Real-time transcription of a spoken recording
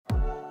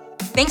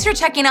Thanks for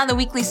checking out the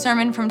weekly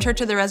sermon from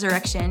Church of the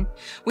Resurrection.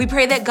 We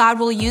pray that God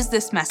will use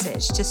this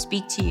message to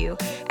speak to you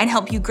and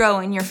help you grow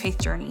in your faith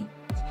journey.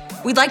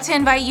 We'd like to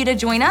invite you to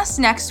join us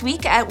next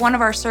week at one of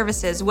our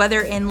services,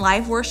 whether in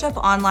live worship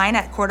online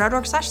at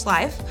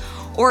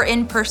core.org/live or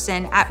in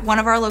person at one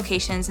of our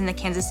locations in the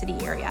Kansas City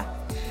area.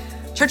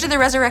 Church of the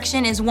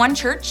Resurrection is one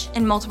church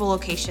in multiple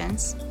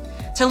locations.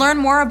 To learn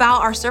more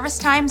about our service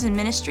times and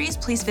ministries,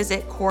 please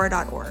visit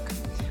core.org.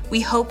 We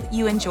hope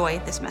you enjoy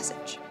this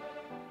message.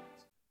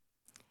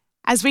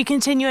 As we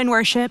continue in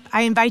worship,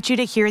 I invite you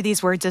to hear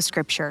these words of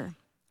Scripture.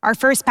 Our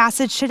first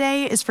passage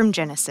today is from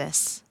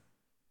Genesis.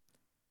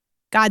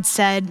 God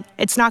said,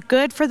 "It's not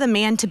good for the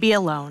man to be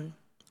alone.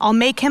 I'll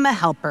make him a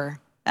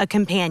helper, a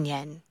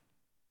companion."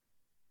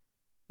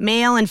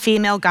 Male and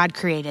female God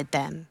created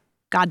them.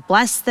 God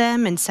blessed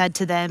them and said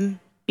to them,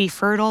 "Be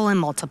fertile and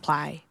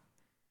multiply."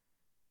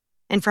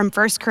 And from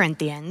 1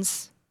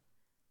 Corinthians,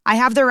 "I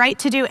have the right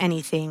to do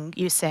anything,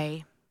 you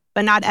say,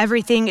 but not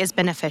everything is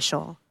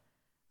beneficial.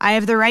 I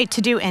have the right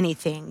to do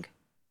anything,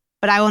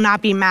 but I will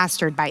not be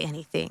mastered by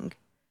anything.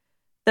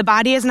 The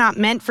body is not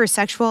meant for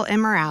sexual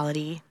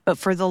immorality, but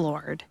for the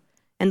Lord,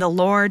 and the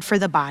Lord for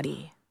the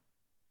body."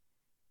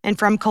 And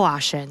from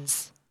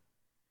Colossians,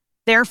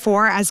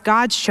 "Therefore, as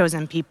God's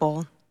chosen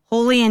people,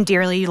 holy and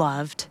dearly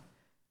loved,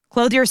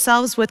 clothe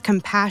yourselves with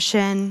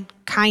compassion,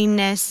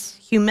 kindness,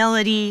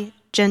 humility,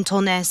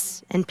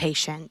 gentleness, and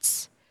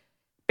patience.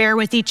 Bear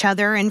with each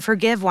other and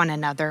forgive one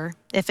another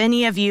if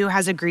any of you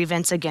has a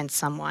grievance against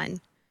someone.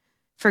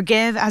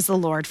 Forgive as the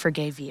Lord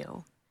forgave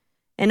you.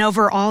 And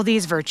over all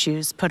these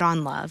virtues, put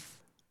on love,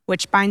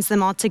 which binds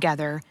them all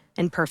together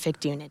in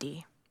perfect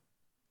unity."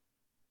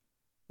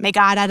 May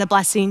God add a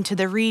blessing to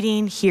the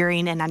reading,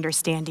 hearing, and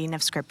understanding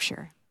of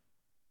Scripture.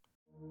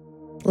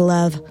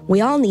 Love.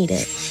 We all need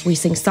it. We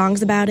sing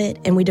songs about it,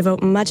 and we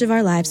devote much of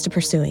our lives to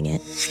pursuing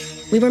it.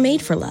 We were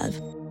made for love,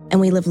 and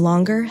we live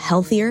longer,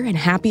 healthier, and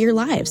happier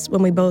lives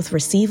when we both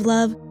receive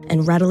love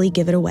and readily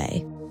give it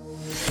away.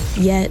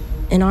 Yet,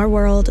 in our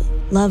world,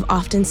 love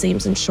often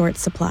seems in short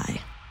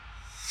supply.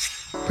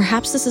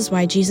 Perhaps this is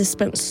why Jesus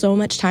spent so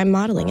much time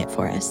modeling it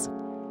for us.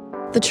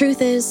 The truth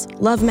is,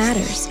 love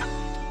matters.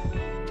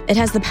 It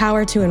has the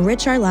power to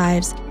enrich our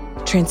lives,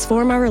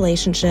 transform our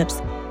relationships,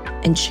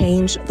 and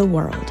change the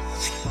world.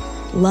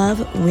 Love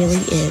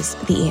really is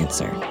the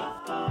answer.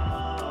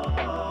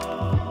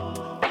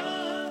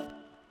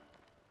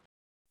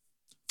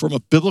 From a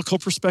biblical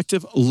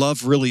perspective,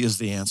 love really is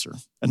the answer.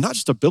 And not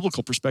just a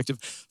biblical perspective,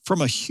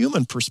 from a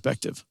human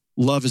perspective,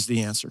 love is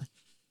the answer.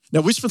 Now,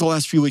 we spent the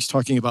last few weeks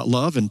talking about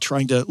love and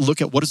trying to look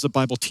at what does the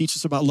Bible teach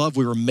us about love.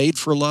 We were made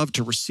for love,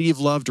 to receive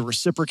love, to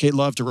reciprocate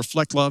love, to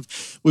reflect love.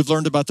 We've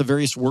learned about the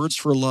various words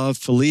for love.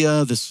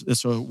 Philia, this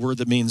is a word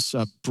that means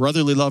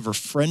brotherly love or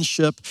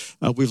friendship.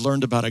 We've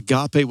learned about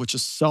agape, which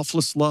is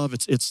selfless love.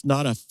 It's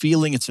not a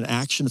feeling, it's an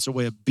action. It's a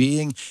way of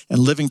being and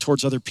living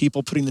towards other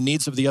people, putting the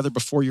needs of the other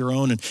before your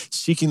own and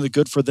seeking the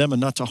good for them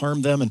and not to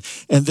harm them. And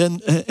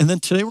then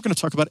today we're going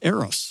to talk about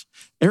Eros.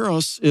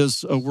 Eros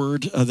is a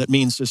word that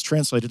is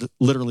translated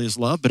literally as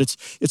love, but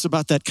it's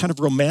about that kind of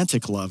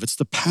romantic love. It's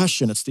the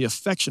passion, it's the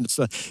affection,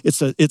 it's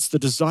the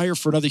desire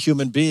for another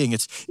human being.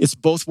 It's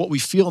both what we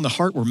feel in the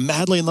heart. We're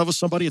madly in love with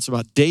somebody. It's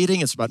about dating.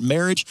 It's about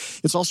marriage.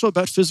 It's also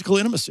about physical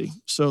intimacy.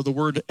 So the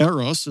word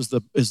eros is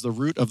the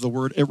root of the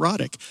word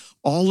erotic.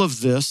 All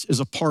of this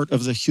is a part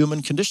of the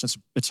human condition.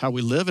 It's how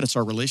we live and it's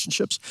our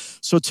relationships.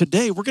 So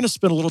today we're going to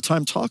spend a little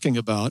time talking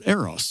about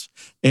eros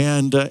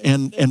and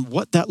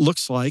what that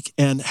looks like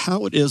and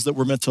how it is that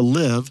we're meant to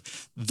live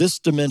this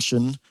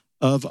dimension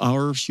of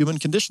our human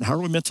condition. How are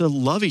we meant to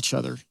love each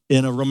other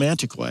in a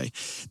romantic way?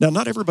 Now,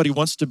 not everybody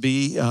wants to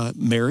be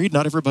married.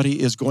 Not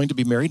everybody is going to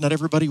be married. Not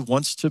everybody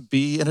wants to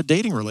be in a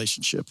dating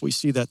relationship. We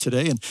see that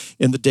today. And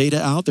in the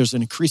data out, there's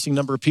an increasing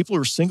number of people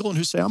who are single and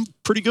who say, "I'm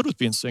pretty good with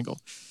being single."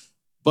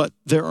 But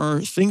there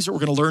are things that we're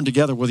going to learn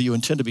together, whether you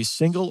intend to be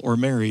single or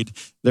married.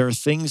 There are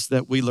things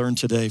that we learn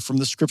today from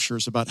the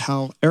Scriptures about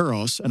how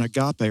Eros and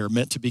Agape are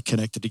meant to be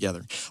connected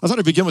together. I thought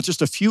I'd begin with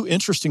just a few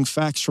interesting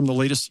facts from the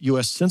latest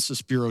U.S.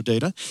 Census Bureau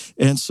data.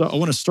 And so I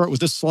want to start with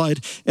this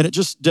slide. And it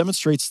just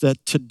demonstrates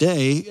that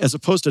today, as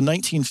opposed to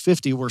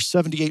 1950, where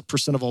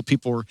 78% of all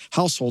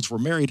households were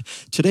married,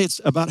 today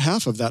it's about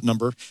half of that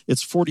number.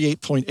 It's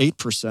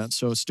 48.8%.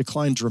 So it's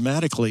declined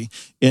dramatically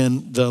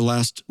in the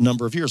last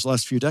number of years, the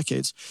last few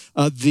decades.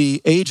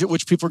 The age at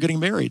which people are getting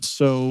married.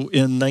 So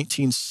in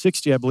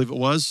 1960, I believe it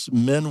was,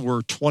 men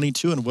were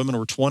 22 and women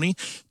were 20.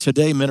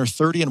 Today, men are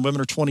 30 and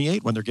women are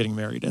 28 when they're getting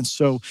married. And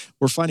so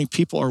we're finding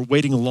people are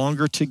waiting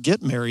longer to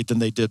get married than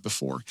they did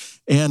before.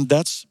 And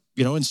that's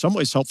in some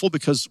ways helpful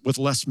because with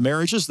less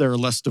marriages, there are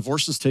less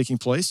divorces taking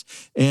place,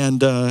 and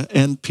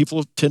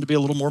people tend to be a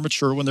little more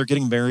mature when they're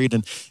getting married,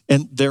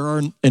 and there are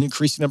an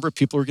increasing number of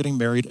people who are getting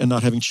married and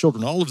not having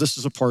children. All of this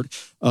is a part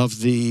of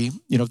the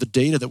the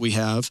data that we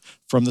have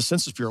from the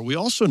Census Bureau. We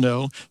also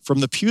know from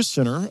the Pew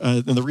Center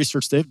and the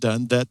research they've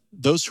done that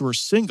those who are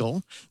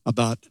single,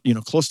 about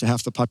close to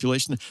half the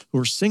population who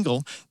are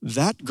single,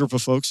 that group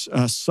of folks,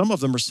 some of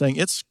them are saying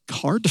it's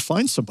hard to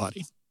find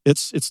somebody.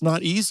 It's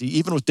not easy.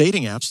 Even with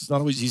dating apps, it's not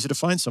always easy to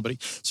find somebody.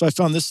 So I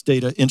found this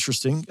data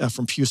interesting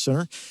from Pew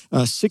Center.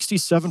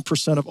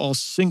 67% of all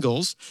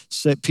singles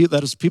say,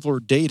 that is people who are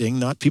dating,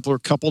 not people who are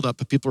coupled up,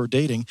 but people who are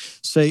dating,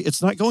 say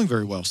it's not going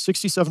very well.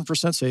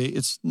 67% say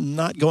it's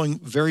not going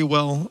very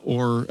well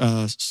or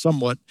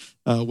somewhat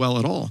well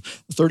at all.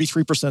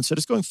 33% said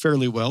it's going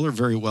fairly well or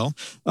very well.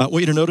 I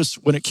want you to notice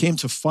when it came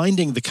to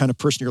finding the kind of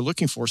person you're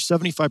looking for,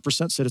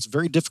 75% said it's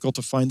very difficult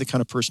to find the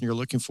kind of person you're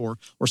looking for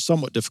or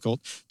somewhat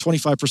difficult.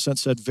 25%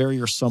 said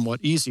very or somewhat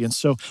easy. And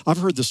so I've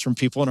heard this from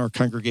people in our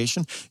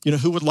congregation,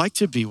 who would like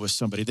to be with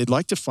somebody. They'd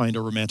like to find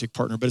a romantic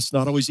partner, but it's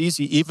not always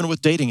easy. Even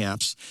with dating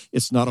apps,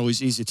 it's not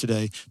always easy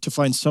today to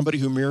find somebody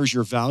who mirrors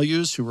your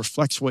values, who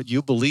reflects what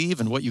you believe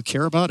and what you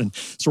care about. And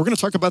so we're going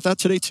to talk about that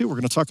today too. We're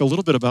going to talk a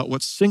little bit about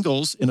what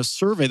singles in a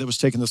survey that was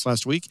taken this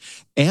last week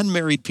and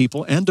married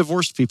people and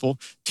divorced people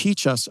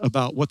teach us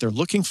about what they're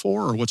looking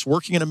for or what's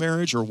working in a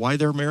marriage or why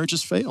their marriage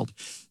has failed.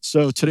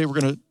 So today we're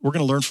going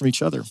to learn from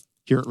each other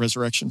here at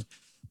Resurrection.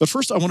 But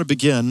first, I want to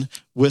begin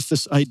with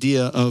this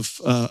idea of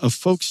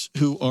folks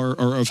who are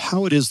of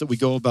how it is that we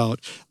go about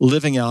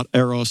living out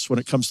Eros when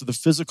it comes to the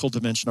physical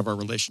dimension of our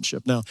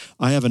relationship. Now,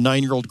 I have a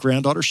 9-year-old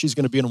granddaughter. She's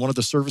going to be in one of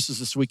the services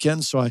this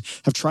weekend, so I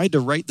have tried to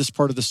write this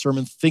part of the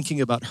sermon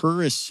thinking about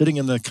her as sitting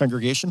in the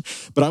congregation.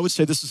 But I would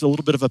say this is a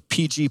little bit of a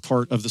PG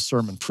part of the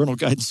sermon. Parental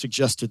guidance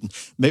suggested and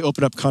may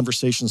open up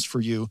conversations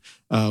for you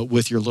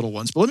with your little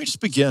ones. But let me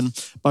just begin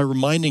by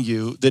reminding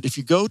you that if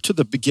you go to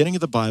the beginning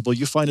of the Bible,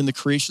 you find in the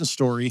creation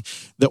story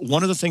that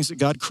one of the things that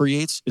God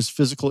creates is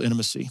physical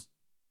intimacy.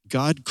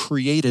 God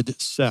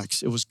created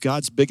sex. It was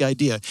God's big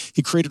idea.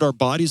 He created our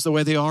bodies the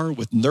way they are,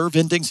 with nerve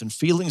endings and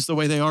feelings the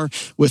way they are,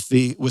 with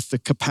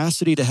the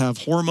capacity to have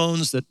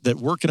hormones that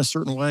work in a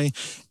certain way.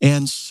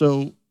 And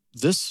so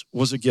this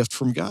was a gift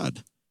from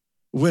God.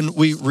 When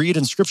we read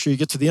in Scripture, you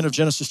get to the end of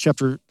Genesis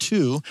chapter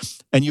 2,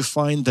 and you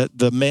find that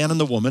the man and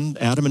the woman,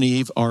 Adam and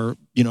Eve, are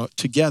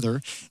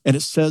together, and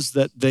it says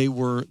that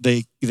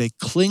they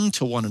cling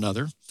to one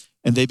another,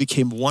 and they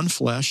became one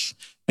flesh,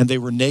 and they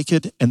were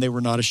naked, and they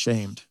were not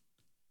ashamed.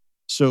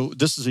 So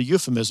this is a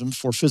euphemism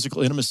for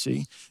physical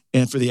intimacy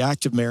and for the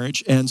act of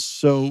marriage. And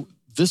so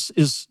this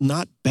is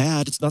not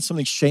bad. It's not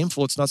something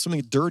shameful. It's not something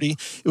dirty.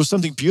 It was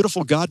something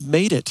beautiful. God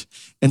made it.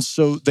 And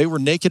so they were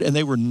naked, and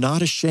they were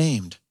not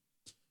ashamed.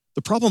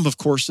 The problem, of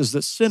course, is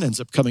that sin ends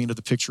up coming into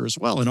the picture as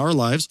well. In our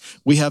lives,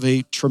 we have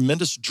a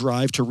tremendous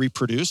drive to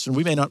reproduce, and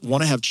we may not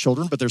want to have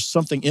children, but there's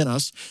something in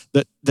us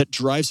that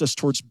drives us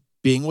towards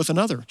being with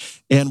another.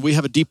 And we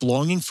have a deep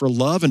longing for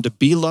love and to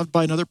be loved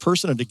by another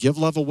person and to give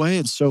love away.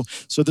 And so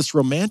this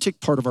romantic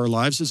part of our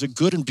lives is a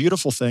good and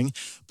beautiful thing,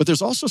 but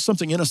there's also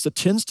something in us that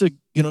tends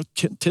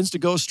to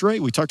go astray.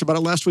 We talked about it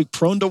last week,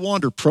 prone to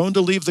wander, prone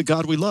to leave the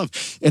God we love.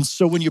 And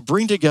so when you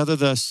bring together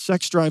the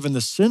sex drive and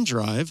the sin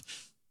drive,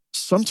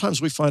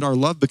 sometimes we find our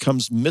love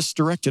becomes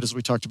misdirected, as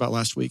we talked about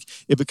last week.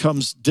 It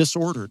becomes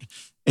disordered,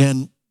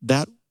 and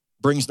that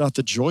brings not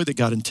the joy that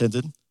God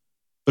intended,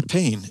 but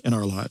pain in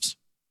our lives.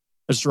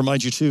 I just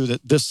remind you too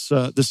that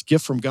this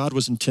gift from God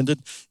was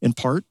intended in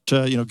part.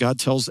 God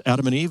tells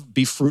Adam and Eve,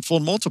 "Be fruitful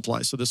and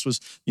multiply." So this was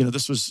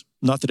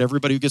not that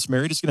everybody who gets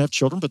married is going to have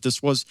children, but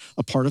this was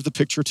a part of the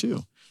picture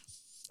too.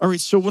 All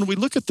right, so when we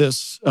look at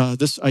this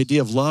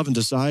idea of love and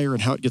desire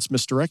and how it gets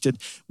misdirected,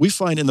 we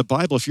find in the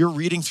Bible, if you're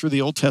reading through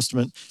the Old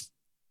Testament,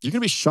 you're going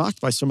to be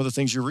shocked by some of the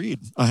things you read.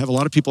 I have a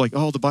lot of people like,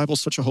 "Oh, the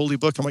Bible's such a holy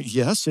book." I'm like,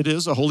 yes, it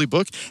is a holy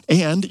book.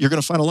 And you're going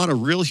to find a lot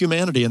of real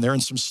humanity in there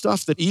and some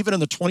stuff that even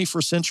in the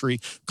 21st century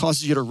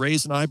causes you to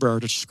raise an eyebrow or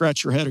to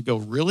scratch your head and go,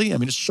 really? I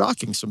mean, it's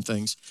shocking, some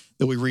things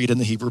that we read in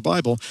the Hebrew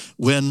Bible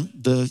when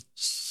the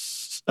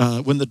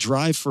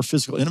drive for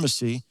physical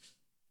intimacy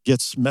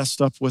gets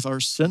messed up with our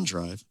sin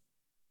drive.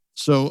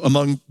 So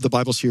among the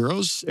Bible's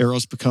heroes,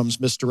 Eros becomes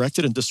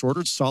misdirected and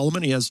disordered.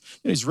 Solomon, he's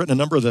written a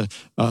number of the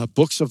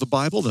books of the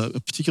Bible,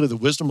 particularly the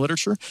wisdom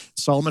literature.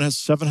 Solomon has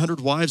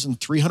 700 wives and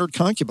 300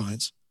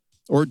 concubines.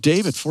 Or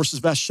David forces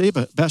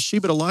Bathsheba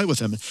to lie with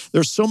him.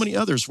 There's so many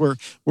others where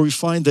we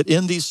find that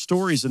in these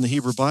stories in the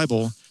Hebrew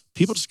Bible,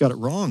 people just got it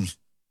wrong.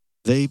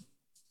 They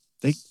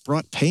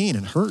brought pain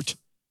and hurt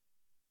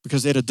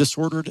because they had a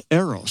disordered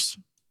Eros.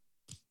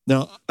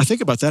 Now, I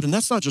think about that, and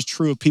that's not just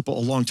true of people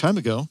a long time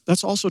ago.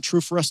 That's also true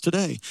for us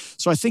today.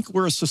 So I think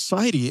we're a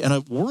society and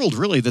a world,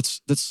 really,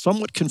 that's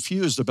somewhat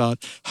confused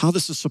about how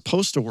this is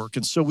supposed to work.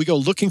 And so we go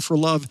looking for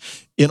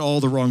love in all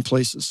the wrong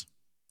places.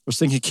 I was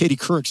thinking Katie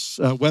Couric's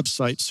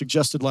website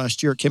suggested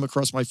last year, it came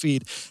across my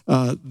feed,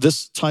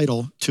 this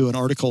title to an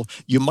article,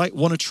 "You Might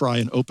Want to Try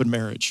an Open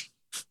Marriage."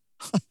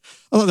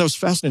 I thought that was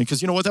fascinating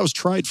because you know what? That was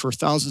tried for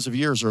thousands of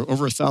years or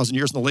over 1,000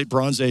 years in the late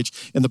Bronze Age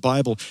in the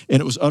Bible,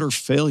 and it was utter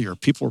failure.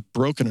 People were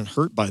broken and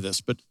hurt by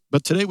this. But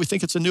today we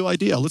think it's a new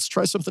idea. Let's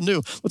try something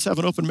new. Let's have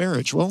an open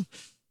marriage. Well,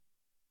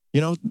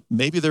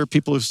 maybe there are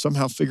people who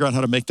somehow figure out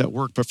how to make that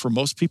work. But for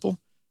most people,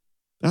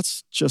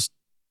 that's just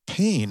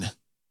pain.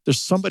 There's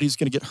somebody who's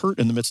going to get hurt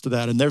in the midst of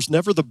that. And there's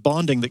never the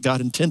bonding that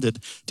God intended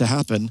to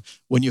happen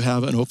when you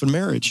have an open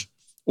marriage.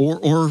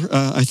 Or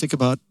I think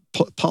about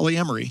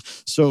polyamory.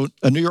 So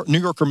a New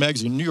York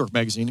magazine,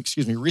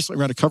 recently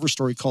ran a cover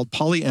story called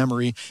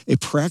Polyamory, a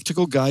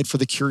practical guide for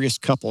the curious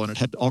couple. And it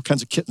had all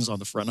kinds of kittens on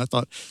the front. And I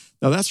thought,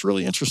 now that's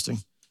really interesting.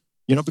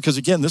 Because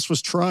again, this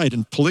was tried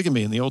in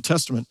polygamy in the Old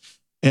Testament,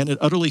 and it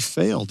utterly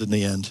failed in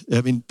the end.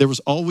 I mean, there was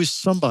always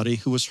somebody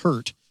who was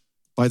hurt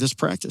by this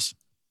practice.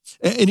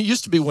 And it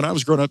used to be when I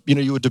was growing up,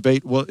 you would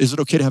debate, well, is it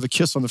okay to have a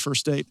kiss on the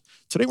first date?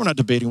 Today, we're not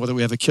debating whether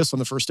we have a kiss on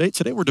the first date.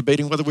 Today, we're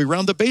debating whether we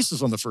round the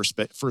bases on the first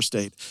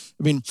date.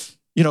 I mean,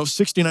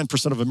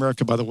 69% of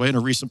America, by the way, in a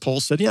recent poll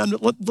said, yeah,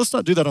 let's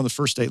not do that on the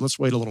first date. Let's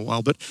wait a little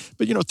while. But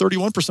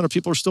 31% of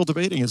people are still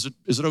debating, is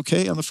it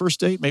okay on the first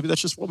date? Maybe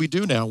that's just what we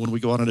do now when we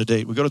go out on a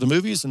date. We go to the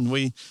movies and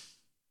we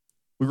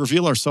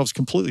reveal ourselves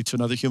completely to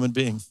another human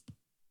being.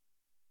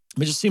 I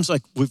mean, it just seems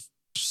like we've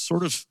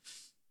sort of,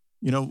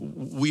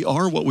 we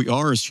are what we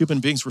are as human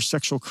beings. We're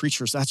sexual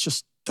creatures.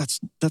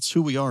 That's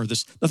who we are.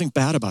 There's nothing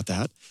bad about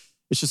that.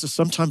 It's just that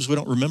sometimes we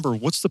don't remember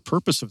what's the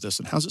purpose of this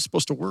and how's it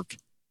supposed to work.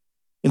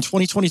 In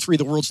 2023,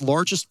 the world's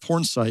largest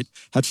porn site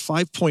had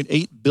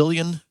 5.8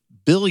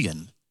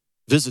 billion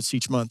visits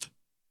each month.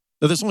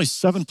 Now, there's only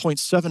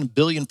 7.7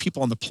 billion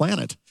people on the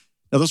planet.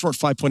 Now, those weren't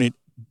 5.8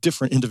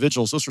 different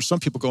individuals. Those were some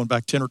people going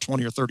back 10 or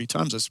 20 or 30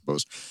 times, I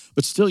suppose.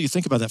 But still, you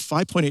think about that,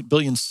 5.8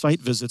 billion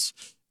site visits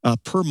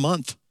per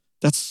month.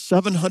 That's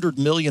 700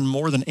 million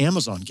more than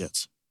Amazon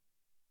gets.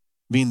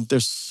 I mean,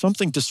 there's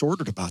something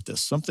disordered about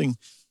this, something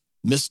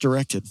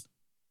misdirected.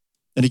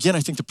 And again, I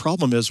think the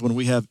problem is when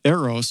we have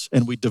Eros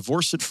and we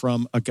divorce it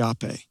from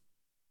Agape.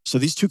 So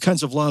these two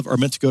kinds of love are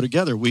meant to go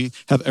together. We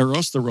have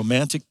Eros, the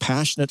romantic,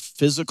 passionate,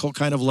 physical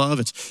kind of love.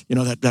 It's,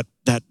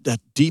 that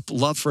deep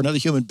love for another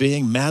human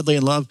being, madly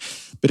in love.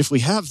 But if we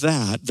have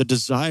that, the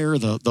desire,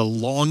 the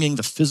longing,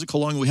 the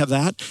physical longing, we have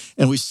that,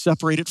 and we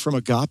separate it from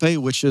Agape,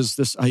 which is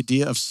this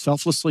idea of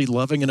selflessly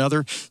loving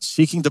another,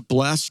 seeking to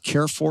bless,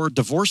 care for,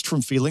 divorced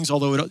from feelings,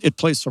 although it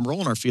plays some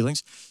role in our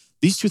feelings.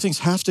 These two things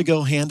have to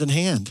go hand in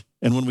hand.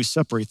 And when we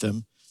separate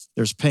them,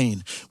 there's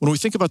pain. When we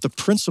think about the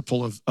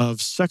principle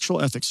of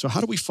sexual ethics, so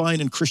how do we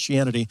find in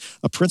Christianity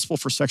a principle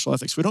for sexual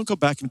ethics? We don't go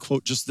back and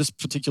quote just this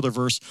particular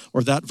verse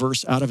or that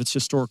verse out of its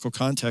historical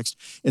context.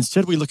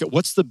 Instead, we look at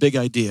what's the big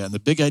idea. And the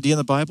big idea in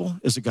the Bible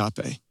is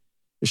agape.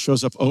 It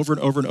shows up over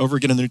and over and over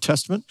again in the New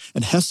Testament.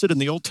 And hesed in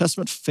the Old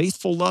Testament,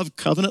 faithful love,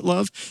 covenant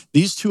love.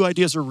 These two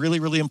ideas are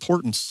really, really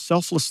important.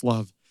 Selfless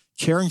love,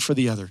 caring for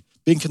the other,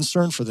 being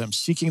concerned for them,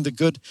 seeking the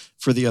good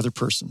for the other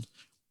person.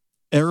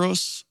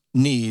 Eros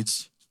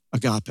needs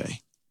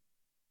agape.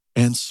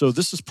 And so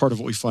this is part of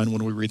what we find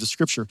when we read the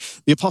scripture.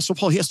 The Apostle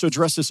Paul, he has to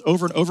address this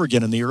over and over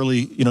again in the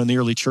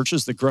early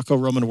churches, the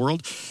Greco-Roman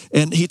world.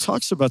 And he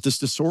talks about this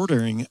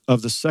disordering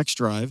of the sex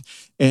drive.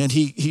 And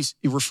he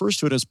refers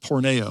to it as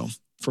porneo,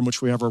 from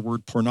which we have our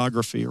word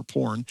pornography or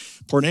porn.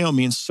 Porneo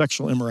means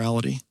sexual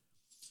immorality.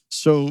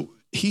 So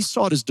he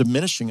saw it as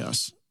diminishing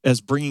us, as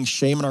bringing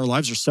shame in our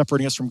lives or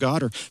separating us from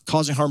God or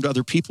causing harm to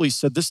other people. He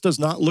said, this does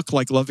not look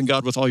like loving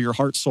God with all your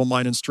heart, soul,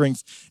 mind, and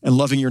strength, and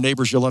loving your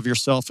neighbors, you love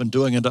yourself, and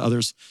doing unto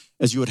others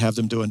as you would have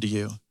them do unto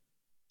you.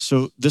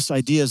 So this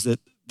idea is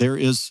that there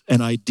is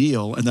an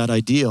ideal, and that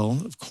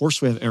ideal, of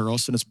course we have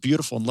Eros, and it's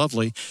beautiful and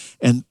lovely,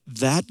 and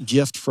that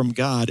gift from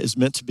God is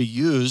meant to be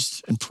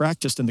used and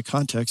practiced in the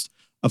context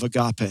of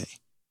agape,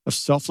 of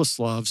selfless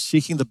love,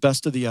 seeking the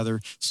best of the other,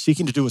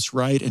 seeking to do what's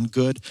right and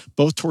good,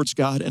 both towards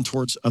God and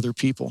towards other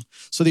people.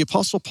 So the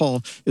Apostle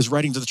Paul is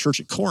writing to the church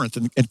at Corinth,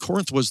 and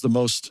Corinth was the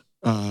most,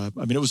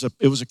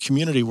 it was a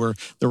community where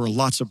there were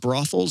lots of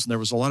brothels, and there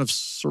was a lot of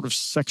sort of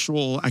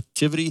sexual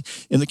activity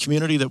in the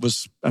community that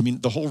was,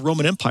 the whole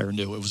Roman Empire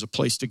knew it was a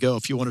place to go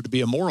if you wanted to be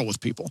immoral with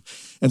people.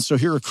 And so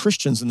here are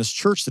Christians in this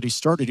church that he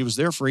started. He was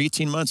there for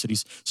 18 months, and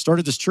he's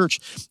started this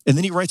church. And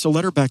then he writes a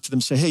letter back to them,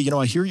 say, hey,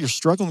 I hear you're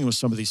struggling with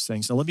some of these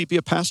things. Now let me be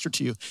a pastor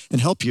to you and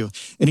help you.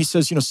 And he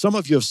says, some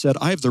of you have said,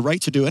 I have the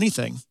right to do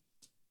anything.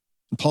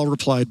 And Paul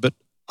replied, but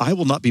I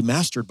will not be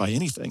mastered by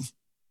anything.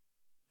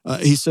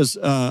 He says,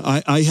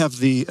 I have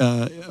the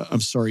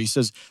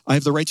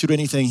right to do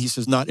anything. He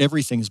says, not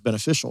everything is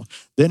beneficial.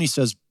 Then he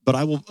says, I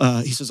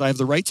have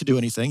the right to do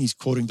anything. He's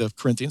quoting the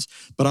Corinthians,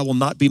 but I will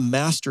not be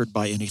mastered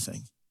by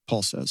anything,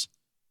 Paul says.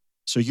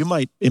 So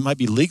it might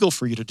be legal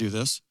for you to do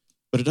this,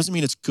 but it doesn't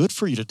mean it's good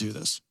for you to do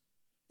this.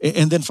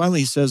 And then finally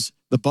he says,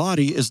 the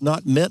body is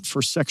not meant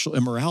for sexual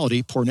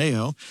immorality,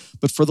 porneo,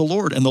 but for the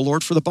Lord, and the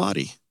Lord for the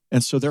body.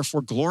 And so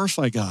therefore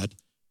glorify God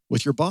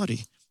with your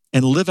body.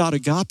 And live out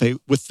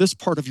agape with this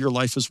part of your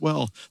life as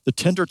well. The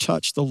tender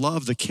touch, the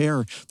love, the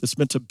care that's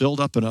meant to build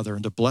up another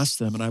and to bless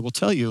them. And I will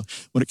tell you,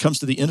 when it comes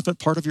to the intimate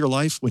part of your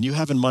life, when you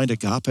have in mind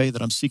agape, that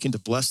I'm seeking to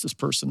bless this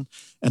person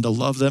and to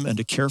love them and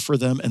to care for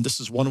them, and this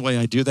is one way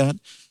I do that,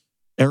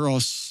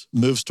 Eros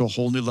moves to a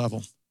whole new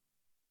level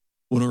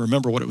when we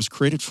remember what it was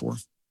created for.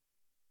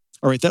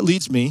 All right, that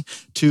leads me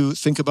to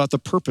think about the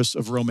purpose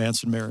of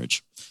romance and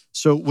marriage.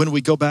 So when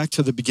we go back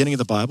to the beginning of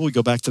the Bible, we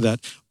go back to that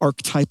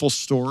archetypal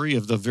story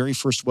of the very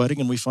first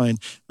wedding, and we find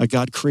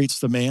God creates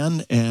the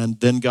man, and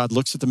then God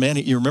looks at the man.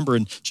 You remember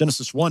in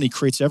Genesis 1, he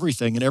creates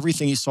everything, and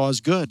everything he saw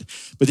is good.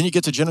 But then you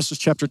get to Genesis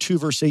chapter 2,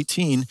 verse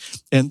 18,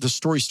 and the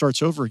story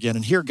starts over again.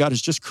 And here God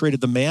has just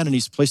created the man, and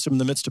he's placed him in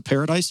the midst of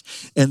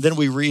paradise. And then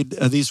we read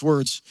these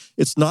words,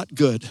 it's not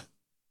good.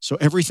 So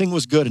everything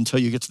was good until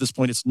you get to this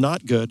point. It's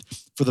not good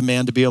for the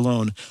man to be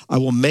alone. I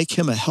will make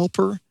him a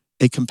helper,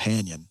 a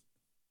companion.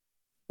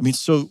 I mean,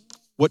 so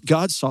what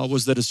God saw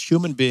was that as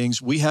human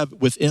beings, we have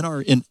within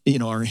our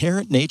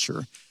inherent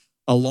nature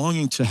a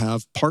longing to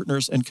have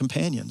partners and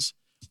companions.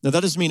 Now,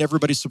 that doesn't mean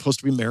everybody's supposed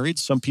to be married.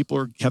 Some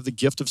people have the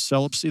gift of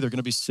celibacy. They're going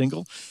to be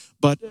single.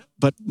 But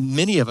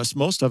many of us,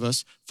 most of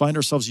us, find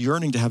ourselves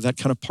yearning to have that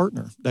kind of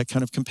partner, that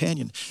kind of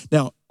companion.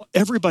 Now,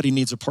 everybody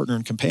needs a partner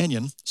and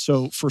companion.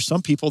 So for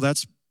some people,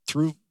 that's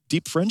through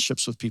deep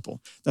friendships with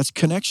people. That's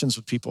connections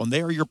with people. And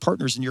they are your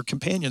partners and your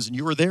companions, and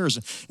you are theirs.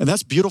 And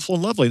that's beautiful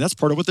and lovely. And that's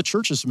part of what the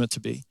church is meant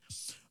to be.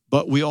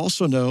 But we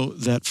also know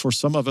that for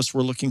some of us,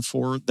 we're looking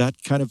for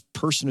that kind of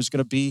person who's going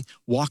to be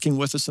walking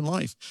with us in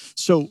life.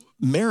 So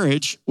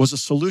marriage was a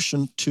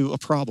solution to a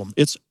problem.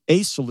 It's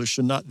a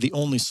solution, not the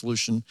only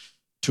solution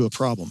to a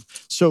problem.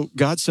 So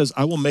God says,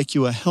 I will make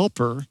you a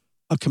helper,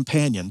 a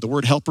companion. The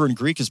word helper in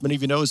Greek, as many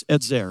of you know, is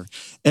edzer.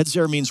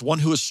 Edzer means one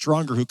who is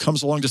stronger, who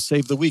comes along to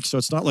save the weak. So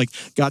it's not like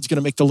God's going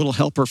to make the little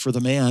helper for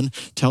the man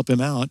to help him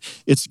out.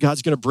 It's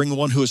God's going to bring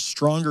one who is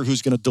stronger,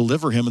 who's going to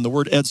deliver him. And the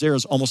word edzer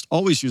is almost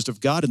always used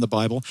of God in the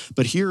Bible.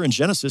 But here in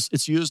Genesis,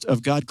 it's used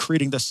of God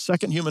creating the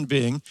second human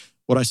being,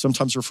 what I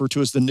sometimes refer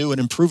to as the new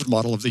and improved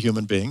model of the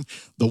human being,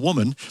 the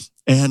woman.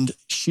 And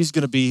she's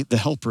going to be the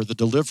helper, the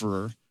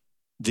deliverer,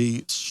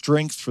 the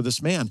strength for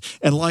this man.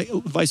 And like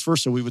vice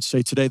versa, we would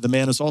say today, the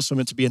man is also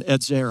meant to be an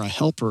edzer, a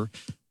helper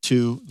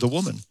to the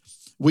woman.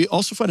 We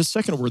also find a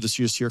second word that's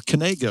used here,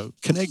 kenegdo.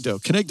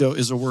 Kenegdo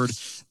is a word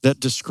that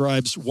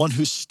describes one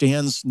who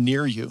stands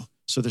near you.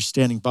 So they're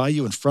standing by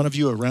you, in front of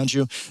you, around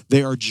you.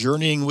 They are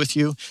journeying with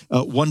you.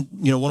 One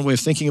way of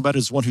thinking about it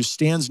is one who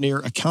stands near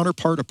a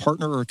counterpart, a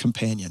partner, or a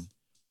companion.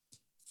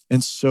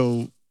 And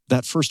so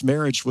that first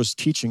marriage was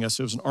teaching us,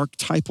 it was an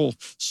archetypal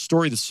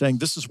story that's saying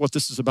this is what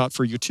this is about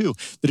for you too.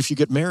 That if you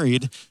get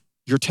married,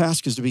 your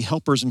task is to be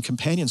helpers and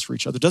companions for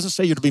each other. It doesn't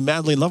say you're to be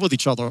madly in love with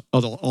each other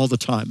all the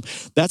time.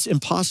 That's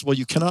impossible.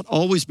 You cannot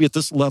always be at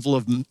this level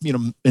of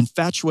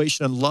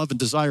infatuation and love and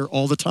desire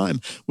all the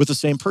time with the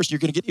same person. You're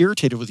going to get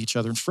irritated with each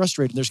other and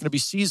frustrated. And there's going to be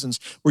seasons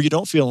where you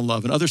don't feel in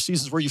love and other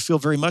seasons where you feel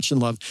very much in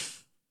love.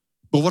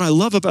 But what I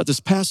love about this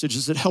passage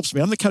is it helps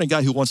me. I'm the kind of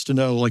guy who wants to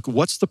know, like,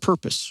 what's the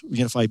purpose?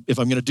 If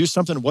I'm going to do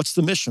something, what's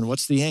the mission?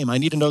 What's the aim? I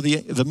need to know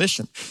the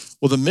mission.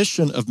 Well, the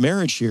mission of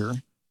marriage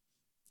here,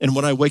 and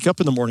when I wake up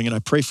in the morning and I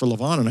pray for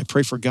LaVon and I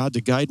pray for God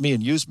to guide me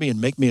and use me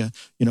and make me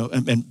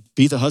and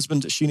be the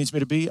husband that she needs me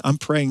to be, I'm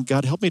praying,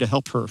 God, help me to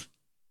help her.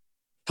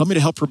 Help me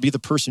to help her be the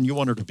person you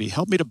want her to be.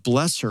 Help me to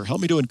bless her.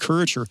 Help me to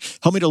encourage her.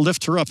 Help me to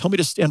lift her up. Help me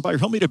to stand by her.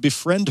 Help me to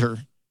befriend her.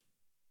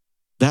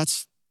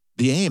 That's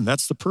the aim.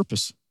 That's the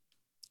purpose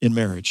in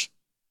marriage.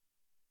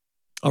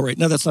 All right,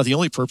 now that's not the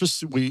only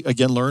purpose. We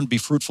again learn be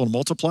fruitful and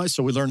multiply.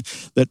 So we learn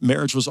that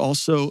marriage was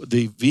also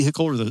the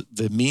vehicle or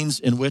the means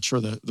in which,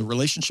 or the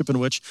relationship in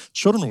which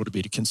children were to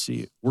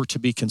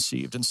be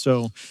conceived. And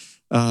so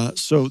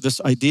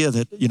this idea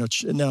that,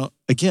 now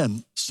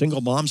again,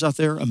 single moms out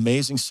there,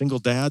 amazing single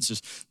dads,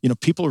 is,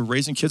 people are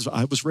raising kids.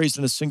 I was raised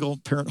in a single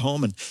parent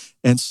home.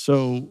 And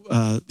so,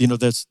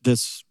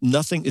 that's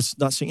nothing, it's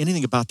not saying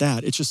anything about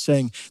that. It's just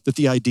saying that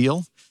the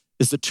ideal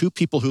is that two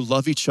people who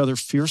love each other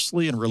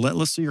fiercely and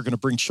relentlessly are going to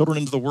bring children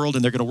into the world,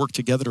 and they're going to work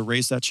together to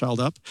raise that child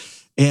up.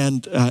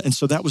 And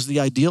so that was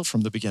the ideal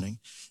from the beginning.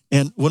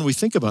 And when we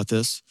think about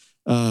this,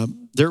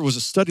 there was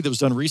a study that was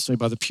done recently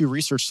by the Pew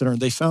Research Center,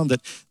 and they found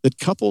that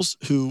couples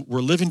who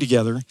were living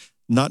together,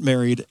 not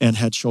married, and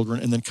had children,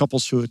 and then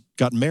couples who had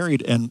gotten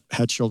married and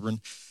had children,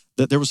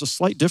 that there was a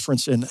slight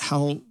difference in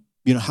how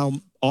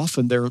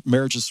often their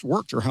marriages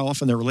worked or how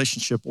often their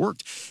relationship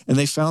worked. And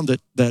they found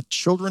that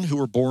children who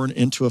were born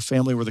into a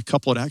family where the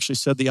couple had actually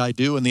said the I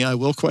do and the I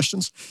will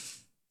questions,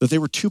 that they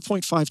were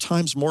 2.5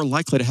 times more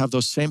likely to have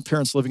those same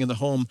parents living in the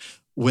home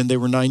when they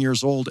were 9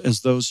 years old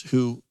as those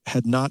who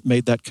had not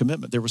made that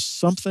commitment. There was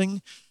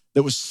something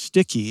that was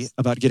sticky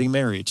about getting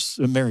married,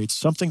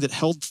 something that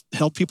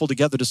held people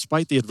together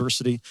despite the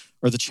adversity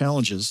or the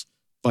challenges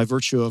by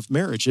virtue of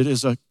marriage. It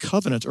is a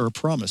covenant or a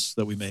promise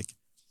that we make.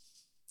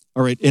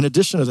 All right, in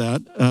addition to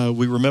that,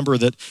 we remember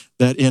that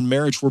in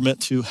marriage, we're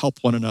meant to help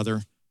one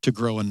another to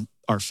grow in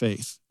our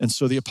faith. And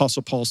so the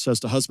Apostle Paul says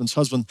to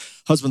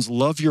husbands,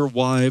 love your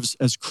wives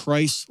as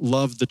Christ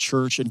loved the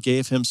church and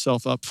gave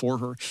himself up for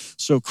her.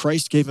 So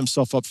Christ gave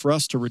himself up for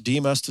us to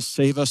redeem us, to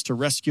save us, to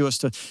rescue us,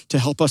 to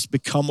help us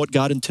become what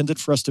God intended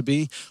for us to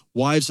be.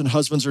 Wives and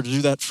husbands are to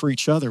do that for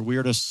each other. We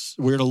are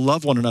to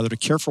love one another, to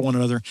care for one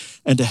another,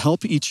 and to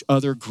help each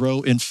other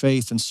grow in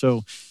faith. And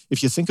so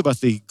if you think about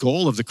the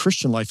goal of the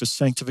Christian life is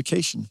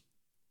sanctification.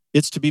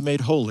 It's to be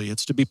made holy.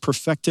 It's to be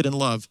perfected in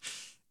love.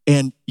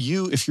 And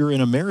you, if you're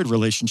in a married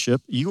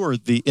relationship, you are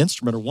the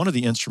instrument or one of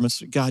the instruments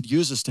that God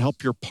uses to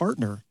help your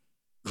partner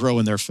grow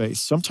in their faith.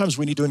 Sometimes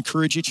we need to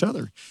encourage each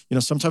other.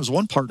 Sometimes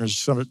one partner is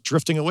sort of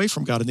drifting away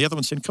from God and the other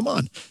one's saying, come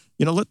on,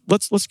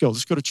 let's go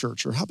to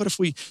church. Or how about if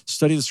we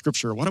study the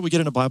scripture? Why don't we get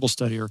in a Bible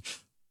study? Or,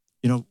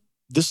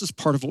 this is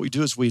part of what we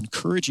do is we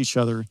encourage each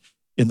other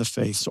in the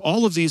faith. So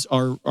all of these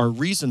are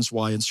reasons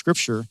why in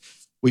scripture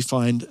we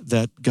find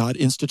that God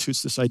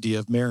institutes this idea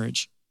of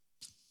marriage.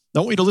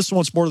 Now I want you to listen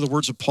once more to the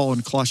words of Paul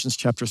in Colossians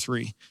chapter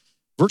 3.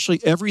 Virtually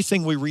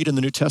everything we read in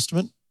the New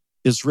Testament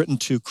is written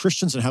to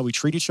Christians and how we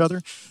treat each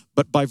other.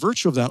 But by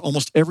virtue of that,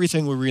 almost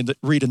everything we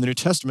read in the New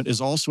Testament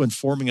is also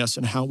informing us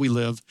in how we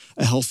live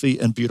a healthy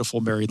and beautiful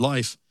married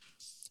life.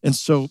 And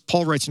so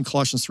Paul writes in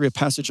Colossians 3, a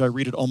passage I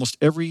read at almost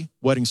every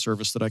wedding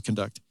service that I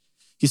conduct.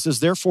 He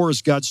says, therefore,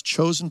 as God's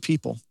chosen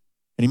people,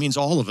 and he means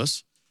all of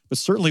us, but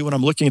certainly when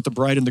I'm looking at the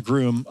bride and the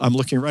groom, I'm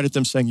looking right at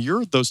them saying,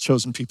 you're those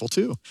chosen people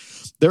too.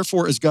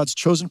 Therefore, as God's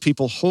chosen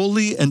people,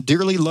 holy and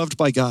dearly loved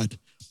by God,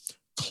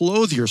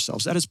 clothe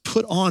yourselves. That is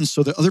put on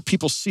so that other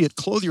people see it.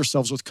 Clothe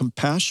yourselves with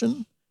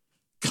compassion,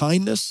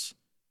 kindness,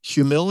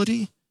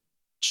 humility,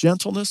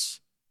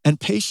 gentleness, and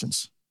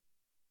patience.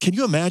 Can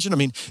you imagine?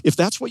 If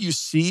that's what you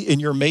see in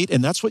your mate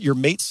and that's what your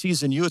mate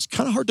sees in you, it's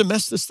kind of hard to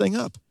mess this thing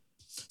up.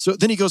 So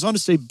then he goes on to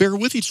say, bear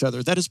with each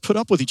other. That is, put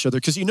up with each other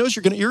because he knows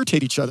you're going to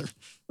irritate each other,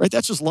 right?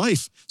 That's just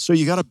life. So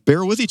you got to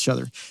bear with each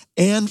other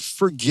and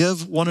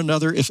forgive one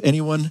another if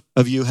any one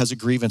of you has a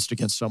grievance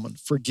against someone.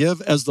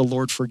 Forgive as the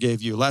Lord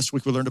forgave you. Last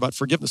week we learned about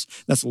forgiveness.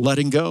 That's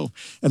letting go.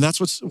 And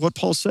that's what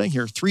Paul's saying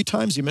here. 3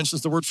 times he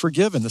mentions the word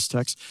forgive in this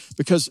text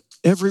because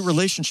every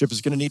relationship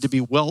is going to need to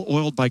be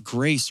well-oiled by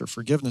grace or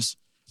forgiveness.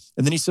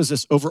 And then he says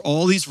this, over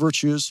all these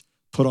virtues,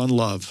 put on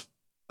love,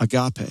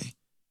 agape,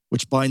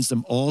 which binds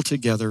them all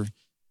together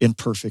in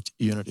perfect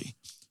unity.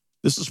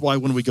 This is why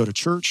when we go to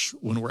church,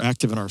 when we're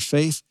active in our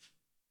faith,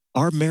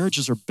 our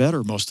marriages are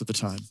better most of the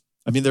time.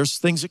 There's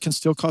things that can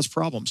still cause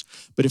problems.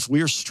 But if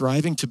we are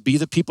striving to be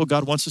the people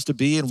God wants us to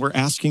be and we're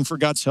asking for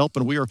God's help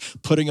and we are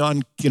putting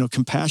on,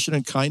 compassion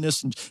and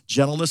kindness and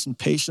gentleness and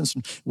patience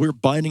and we're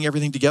binding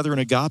everything together in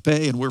agape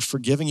and we're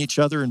forgiving each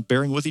other and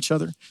bearing with each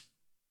other,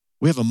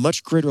 we have a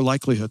much greater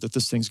likelihood that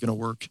this thing's going to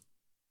work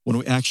when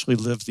we actually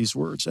live these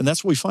words. And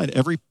that's what we find.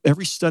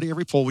 Every study,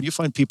 every poll, when you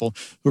find people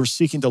who are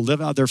seeking to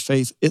live out their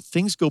faith,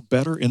 things go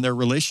better in their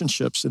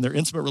relationships, in their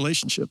intimate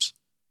relationships.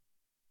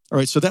 All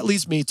right, so that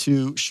leads me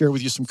to share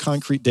with you some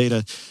concrete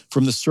data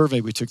from the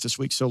survey we took this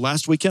week. So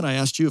last weekend, I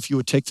asked you if you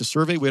would take the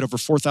survey. We had over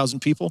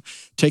 4,000 people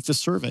take the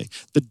survey.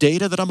 The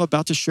data that I'm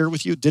about to share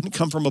with you didn't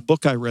come from a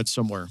book I read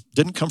somewhere,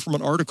 didn't come from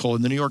an article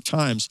in the New York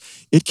Times.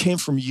 It came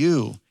from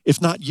you.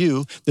 If not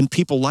you, then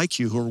people like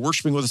you who are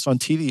worshiping with us on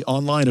TV,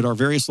 online at our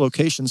various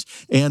locations,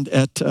 and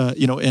at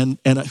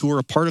who are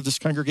a part of this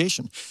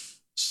congregation.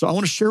 So I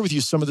want to share with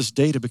you some of this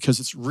data because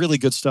it's really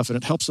good stuff and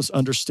it helps us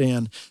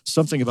understand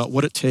something about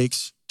what it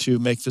takes to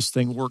make this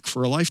thing work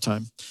for a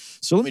lifetime.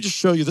 So let me just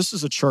show you, this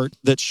is a chart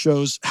that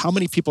shows how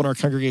many people in our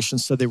congregation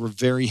said they were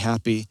very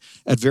happy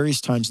at various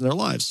times in their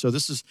lives. So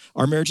this is,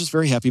 our marriage is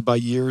very happy by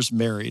years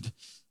married.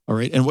 All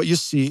right. And what you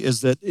see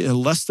is that in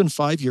less than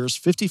 5 years,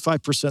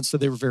 55% said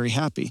they were very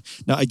happy.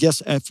 Now, I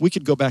guess if we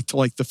could go back to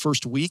like the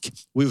first week,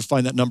 we would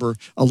find that number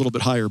a little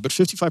bit higher. But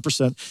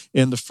 55%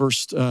 in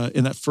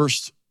that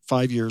first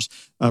 5 years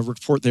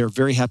report they are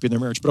very happy in their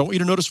marriage. But I want you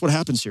to notice what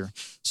happens here.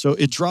 So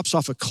it drops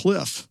off a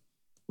cliff,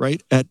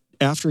 right,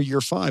 after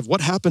year 5.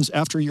 What happens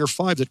after year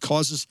 5 that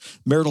causes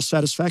marital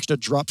satisfaction to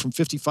drop from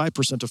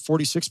 55% to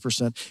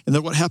 46%? And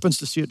then what happens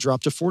to see it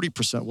drop to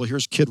 40%? Well,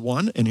 here's kid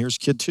 1 and here's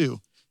kid 2.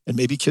 And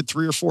maybe kid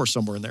 3 or 4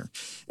 somewhere in there.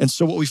 And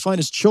so what we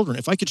find is children.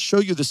 If I could show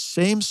you the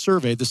same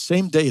survey, the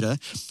same data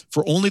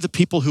for only the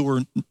people who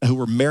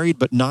were married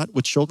but not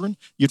with children,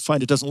 you'd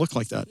find it doesn't look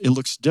like that. It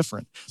looks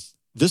different.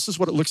 This is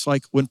what it looks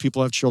like when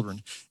people have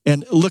children.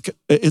 And look,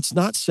 it's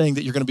not saying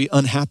that you're going to be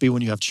unhappy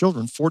when you have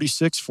children.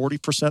 46, 40%,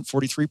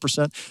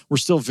 43% were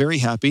still very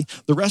happy.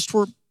 The rest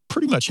were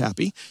pretty much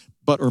happy.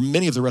 Or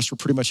many of the rest were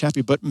pretty much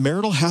happy, but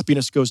marital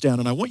happiness goes down.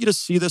 And I want you to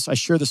see this. I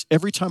share this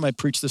every time I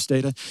preach this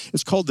data.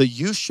 It's called the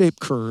U-shaped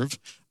curve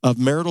of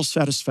marital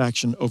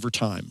satisfaction over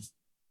time.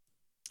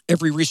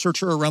 Every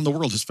researcher around the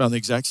world has found the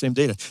exact same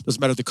data. Doesn't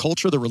matter the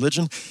culture, the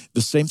religion, the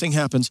same thing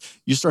happens.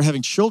 You start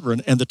having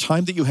children and the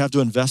time that you have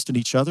to invest in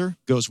each other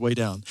goes way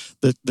down.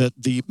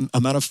 The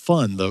amount of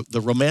fun,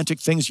 the romantic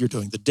things you're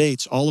doing, the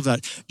dates, all of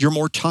that, you're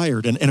more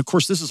tired. And of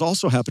course, this is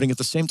also happening at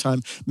the same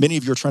time. Many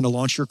of you are trying to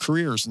launch your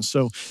careers. And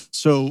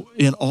so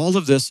in all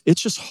of this,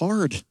 it's just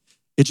hard.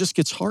 It just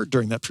gets hard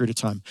during that period of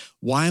time.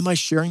 Why am I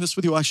sharing this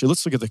with you? Actually,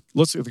 let's look at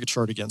the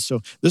chart again. So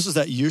this is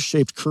that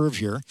U-shaped curve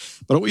here.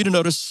 But I want you to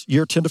notice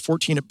year 10 to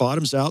 14, it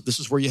bottoms out. This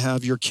is where you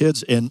have your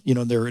kids and,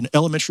 they're in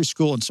elementary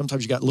school and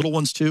sometimes you got little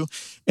ones too.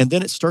 And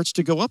then it starts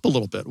to go up a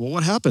little bit. Well,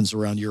 what happens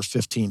around year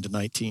 15 to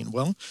 19?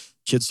 Well,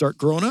 Kids start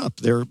growing up.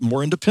 They're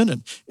more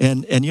independent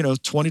and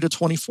 20 to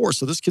 24.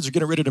 So those kids are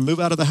getting ready to move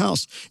out of the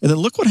house. And then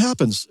look what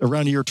happens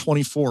around year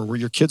 24, where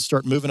your kids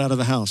start moving out of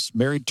the house.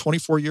 Married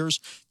 24 years,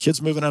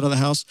 kids moving out of the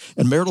house,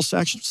 and marital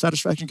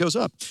satisfaction goes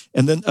up.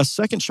 And then a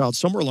second child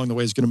somewhere along the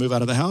way is going to move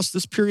out of the house.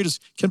 This period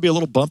can be a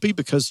little bumpy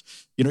because,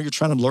 you're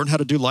trying to learn how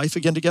to do life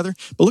again together.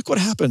 But look what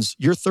happens,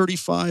 year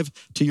 35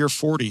 to year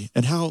 40,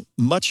 and how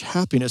much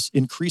happiness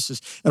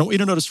increases. And I want you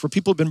to notice, for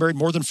people who've been married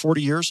more than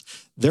 40 years,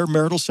 their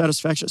marital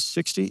satisfaction at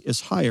 60 is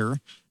higher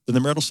than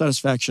the marital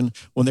satisfaction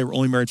when they were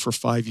only married for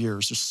 5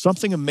 years. There's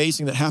something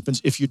amazing that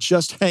happens if you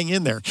just hang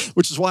in there,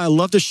 which is why I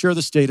love to share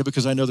this data,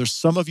 because I know there's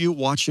some of you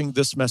watching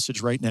this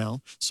message right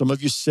now, some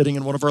of you sitting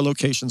in one of our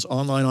locations,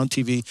 online, on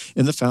TV,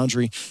 in the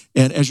Foundry,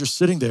 and as you're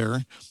sitting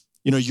there,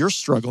 you're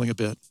struggling a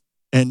bit,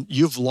 and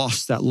you've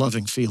lost that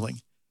loving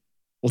feeling.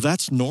 Well,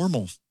 that's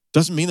normal.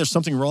 Doesn't mean there's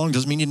something wrong.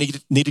 Doesn't mean you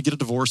need to get a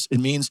divorce. It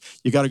means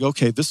you got to go,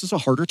 okay, this is a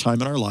harder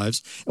time in our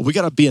lives, and we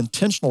got to be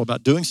intentional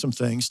about doing some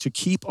things to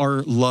keep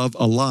our love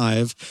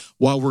alive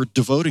while we're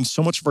devoting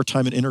so much of our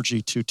time and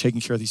energy to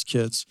taking care of these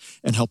kids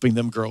and helping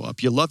them grow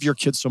up. You love your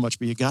kids so much,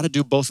 but you got to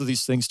do both of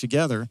these things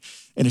together.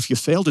 And if you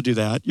fail to do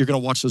that, you're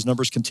going to watch those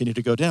numbers continue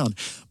to go down.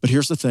 But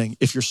here's the thing.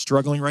 If you're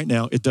struggling right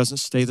now, it doesn't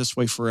stay this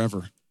way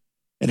forever.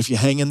 And if you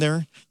hang in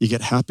there, you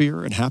get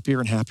happier and happier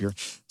and happier.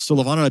 So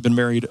LaVon and I have been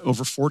married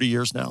over 40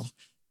 years now.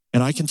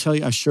 And I can tell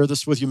you, I share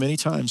this with you many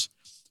times.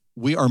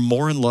 We are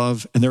more in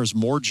love, and there is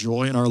more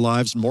joy in our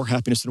lives and more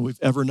happiness than we've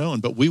ever known.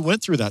 But we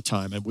went through that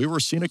time, and we were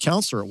seeing a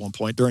counselor at one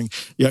point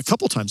a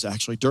couple times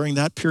actually, during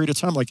that period of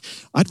time. Like,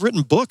 I'd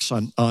written books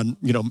on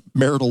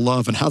marital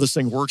love and how this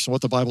thing works and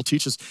what the Bible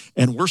teaches.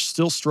 And we're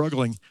still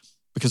struggling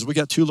because we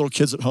got 2 little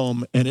kids at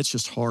home, and it's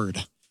just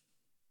hard.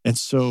 And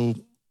so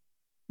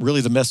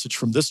really the message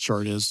from this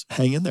chart is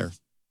hang in there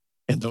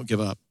and don't give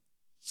up.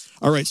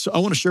 All right, so I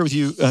want to share with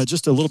you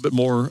just a little bit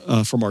more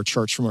from our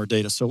charts, from our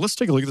data. So let's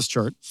take a look at this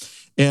chart.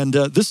 And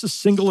this is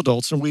single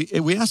adults. And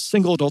we asked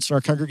single adults in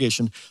our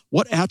congregation,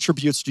 what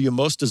attributes do you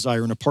most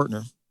desire in a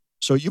partner?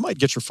 So you might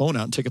get your phone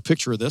out and take a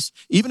picture of this.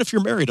 Even if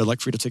you're married, I'd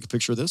like for you to take a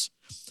picture of this.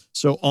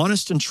 So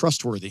honest and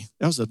trustworthy.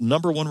 That was the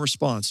number one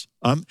response.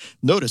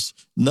 Notice,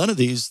 none of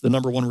these, the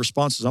number one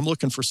responses, I'm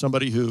looking for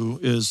somebody who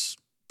is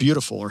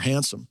beautiful or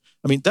handsome.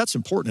 I mean, that's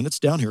important, and it's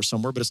down here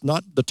somewhere, but it's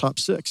not the top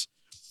 6.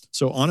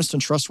 So honest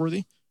and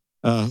trustworthy,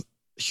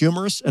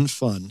 humorous and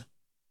fun,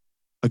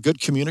 a good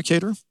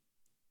communicator,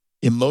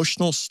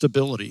 emotional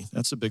stability,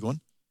 that's a big one,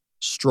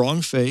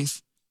 strong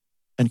faith,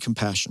 and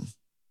compassion.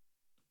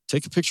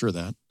 Take a picture of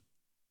that.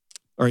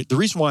 All right, the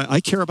reason why I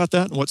care about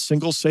that and what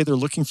singles say they're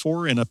looking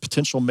for in a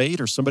potential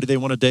mate or somebody they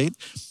want to date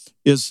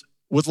is,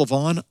 with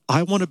LaVon,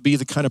 I want to be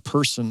the kind of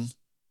person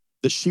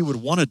that she would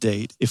want to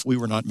date if we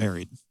were not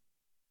married.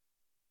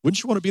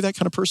 Wouldn't you want to be that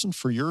kind of person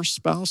for your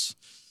spouse?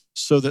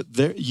 So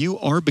that you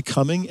are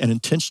becoming and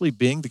intentionally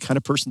being the kind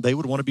of person they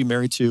would want to be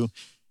married to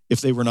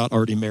if they were not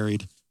already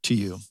married to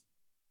you.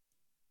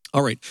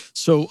 All right,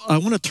 so I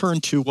want to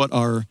turn to what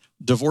our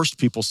divorced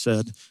people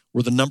said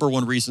were the number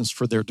one reasons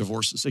for their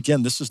divorces.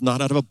 Again, this is not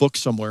out of a book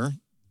somewhere.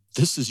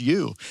 This is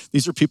you.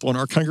 These are people in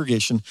our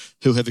congregation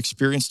who have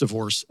experienced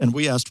divorce, and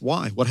we asked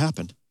why, what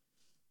happened?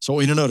 So I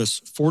want you to notice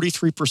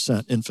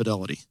 43%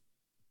 infidelity.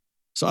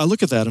 So I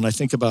look at that and I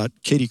think about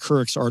Katie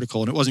Couric's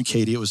article, and it wasn't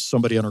Katie, it was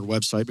somebody on her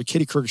website, but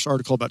Katie Couric's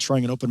article about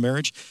trying an open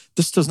marriage.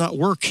 This does not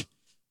work.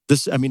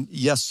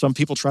 Yes, some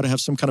people try to have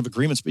some kind of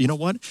agreements, but you know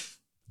what?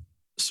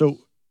 So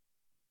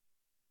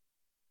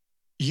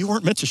you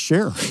weren't meant to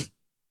share.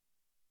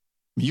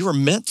 You were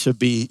meant to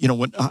be,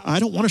 when I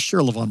don't want to share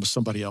LaVon with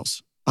somebody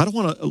else. I don't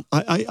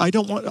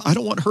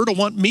want her to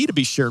want me to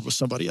be shared with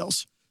somebody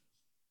else.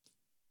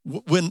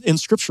 When in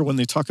Scripture, when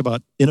they talk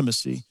about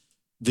intimacy,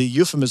 the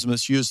euphemism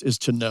that's used is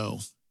to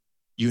know.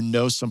 You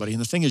know somebody. And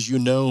the thing is, you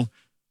know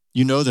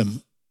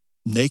them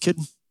naked.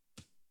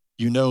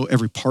 You know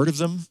every part of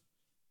them.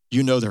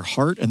 You know their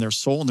heart and their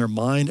soul and their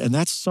mind. And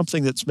that's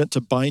something that's meant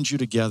to bind you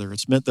together.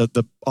 It's meant that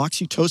the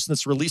oxytocin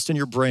that's released in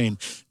your brain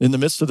in the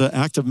midst of the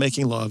act of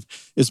making love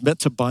is meant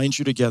to bind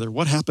you together.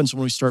 What happens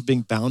when we start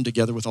being bound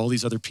together with all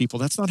these other people?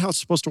 That's not how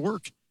it's supposed to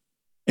work.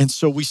 And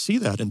so we see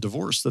that in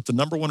divorce, that the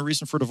number one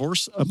reason for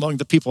divorce among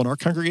the people in our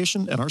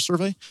congregation and our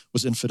survey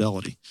was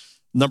infidelity.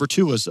 Number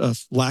 2 was a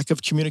lack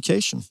of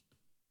communication. It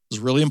was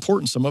really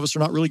important. Some of us are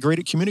not really great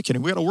at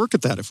communicating. We got to work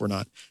at that if we're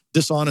not.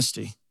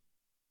 Dishonesty.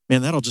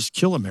 Man, that'll just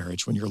kill a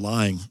marriage when you're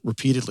lying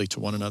repeatedly to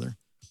one another.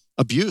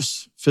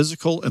 Abuse,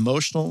 physical,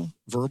 emotional,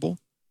 verbal.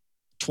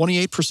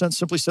 28%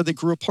 simply said they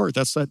grew apart.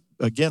 That's that,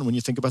 again, when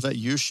you think about that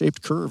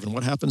U-shaped curve and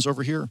what happens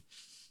over here.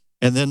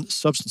 And then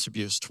substance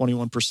abuse,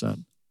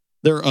 21%.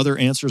 There are other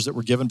answers that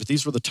were given, but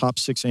these were the top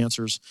 6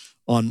 answers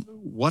on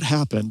what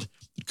happened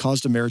that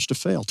caused a marriage to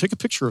fail. Take a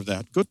picture of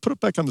that. Go put it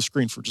back on the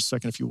screen for just a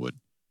second if you would.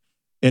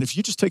 And if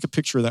you just take a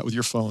picture of that with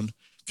your phone,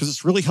 because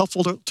it's really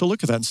helpful to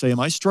look at that and say, am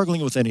I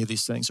struggling with any of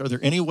these things? Are there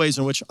any ways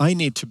in which I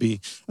need to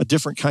be a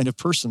different kind of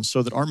person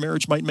so that our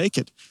marriage might make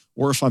it?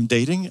 Or if I'm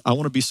dating, I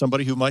want to be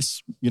somebody who might,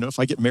 if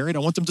I get married, I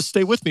want them to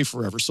stay with me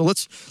forever. So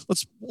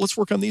let's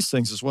work on these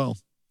things as well.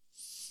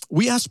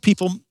 We asked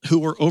people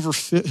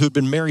who'd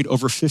been married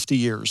over 50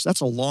 years.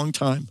 That's a long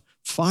time.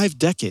 5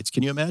 decades.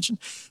 Can you imagine?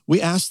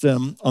 We asked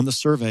them on the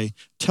survey,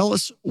 tell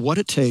us what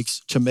it takes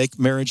to make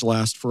marriage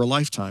last for a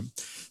lifetime.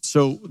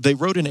 So they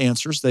wrote in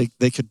answers.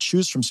 They could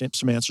choose from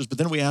some answers, but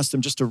then we asked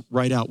them just to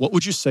write out, what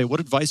would you say? What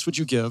advice would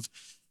you give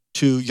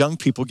to young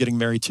people getting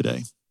married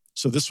today?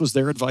 So this was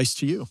their advice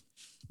to you.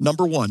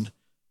 Number 1,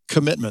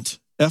 commitment,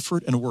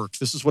 effort, and work.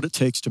 This is what it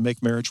takes to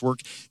make marriage work.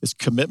 It's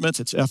commitment,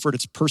 it's effort,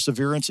 it's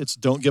perseverance, it's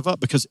don't give up,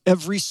 because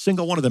every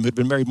single one of them who'd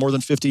been married more than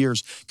 50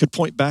 years could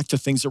point back to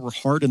things that were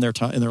hard in their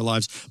time, in their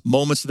lives,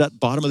 moments at that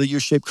bottom of the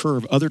U-shaped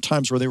curve, other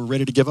times where they were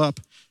ready to give up,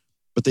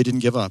 but they didn't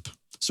give up.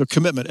 So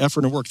commitment,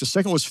 effort, and work. The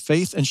second was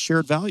faith and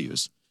shared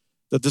values.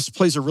 That this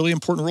plays a really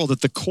important role,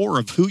 that the core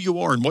of who you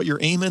are and what you're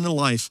aiming in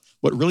life,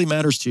 what really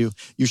matters to you,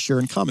 you share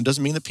in common.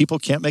 Doesn't mean that people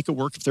can't make it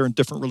work if they're in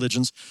different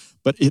religions,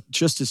 but it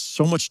just is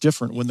so much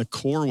different when the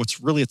core, what's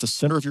really at the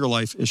center of your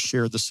life, is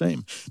shared the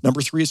same.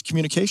 Number 3 is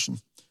communication.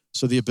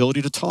 So the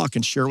ability to talk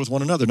and share with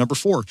one another. Number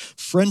 4,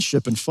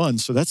 friendship and fun.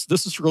 So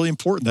this is really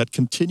important, that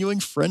continuing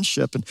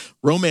friendship and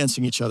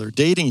romancing each other,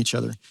 dating each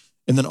other.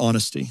 And then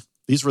honesty.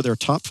 These were their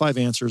top 5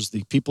 answers.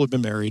 The people had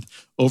been married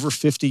over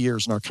 50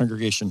 years in our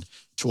congregation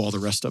to all the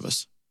rest of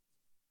us.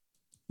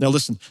 Now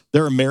listen,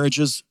 there are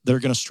marriages that are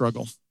going to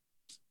struggle.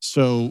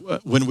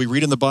 So when we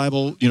read in the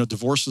Bible,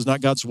 divorce is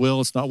not God's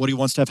will. It's not what he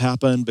wants to have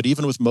happen. But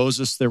even with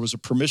Moses, there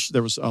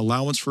was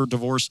allowance for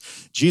divorce.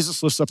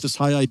 Jesus lifts up this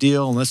high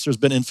ideal. Unless there's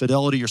been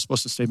infidelity, you're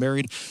supposed to stay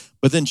married.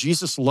 But then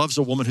Jesus loves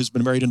a woman who's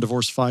been married and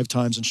divorced 5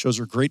 times and shows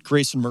her great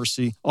grace and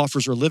mercy,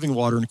 offers her living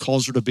water, and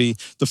calls her to be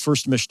the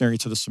first missionary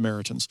to the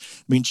Samaritans.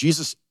 I mean,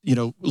 Jesus,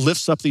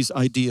 lifts up these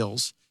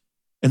ideals,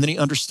 and then he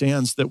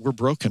understands that we're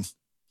broken.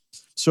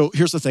 So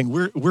here's the thing,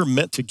 we're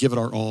meant to give it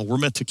our all. We're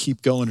meant to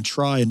keep going and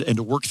try and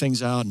to work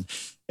things out.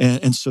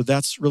 And so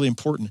that's really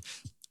important.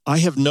 I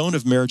have known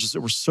of marriages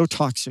that were so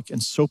toxic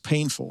and so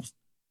painful.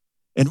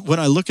 And when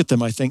I look at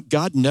them, I think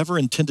God never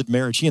intended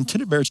marriage. He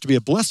intended marriage to be a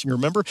blessing.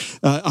 Remember,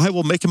 I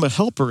will make him a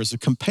helper, as a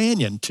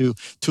companion to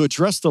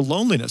address the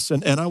loneliness.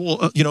 And I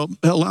will,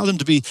 allow them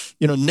to be,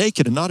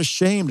 naked and not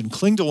ashamed and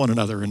cling to one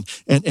another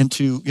and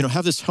to,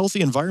 have this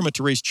healthy environment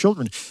to raise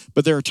children.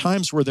 But there are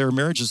times where there are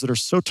marriages that are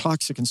so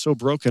toxic and so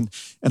broken.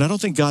 And I don't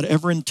think God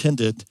ever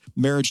intended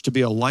marriage to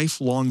be a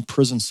lifelong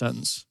prison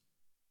sentence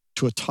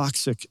to a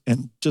toxic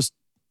and just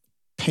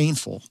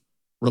painful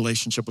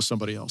relationship with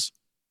somebody else.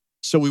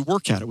 So we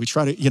work at it. We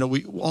try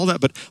to, all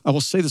that. But I will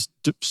say this.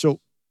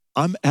 So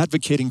I'm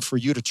advocating for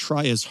you to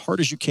try as hard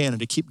as you can and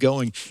to keep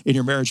going in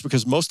your marriage,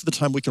 because most of the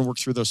time we can work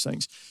through those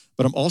things.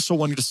 But I'm also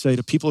wanting to say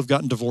to people who've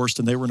gotten divorced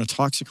and they were in a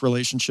toxic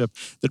relationship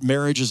that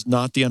marriage is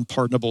not the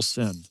unpardonable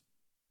sin.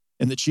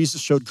 And that Jesus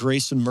showed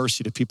grace and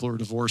mercy to people who are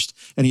divorced,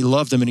 and he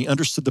loved them and he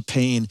understood the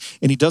pain,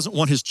 and he doesn't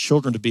want his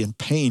children to be in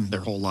pain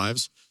their whole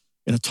lives.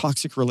 In a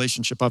toxic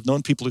relationship. I've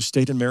known people who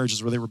stayed in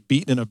marriages where they were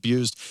beaten and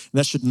abused, and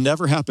that should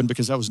never happen,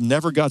 because that was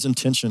never God's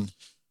intention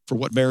for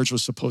what marriage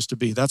was supposed to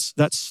be. That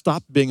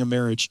stopped being a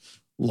marriage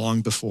long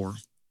before.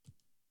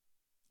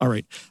 All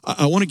right,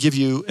 I want to give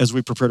you, as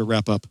we prepare to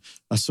wrap up,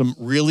 some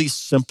really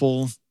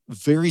simple,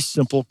 very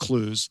simple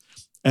clues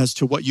as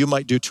to what you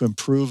might do to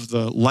improve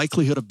the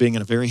likelihood of being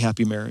in a very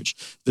happy marriage.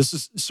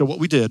 So what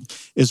we did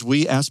is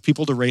we asked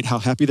people to rate how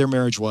happy their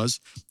marriage was.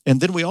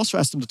 And then we also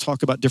asked them to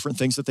talk about different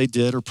things that they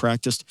did or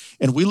practiced.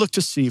 And we looked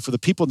to see, for the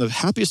people in the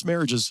happiest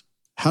marriages,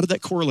 how did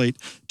that correlate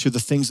to the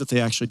things that they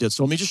actually did?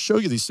 So let me just show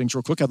you these things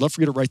real quick. I'd love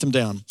for you to write them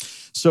down.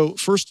 So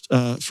first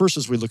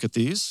as we look at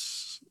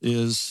these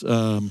is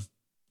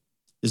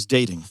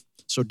dating.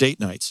 So date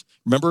nights.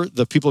 Remember,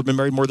 the people who've been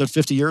married more than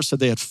 50 years said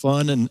they had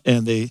fun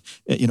and they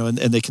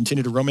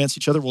continue to romance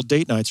each other. Well,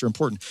 date nights are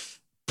important.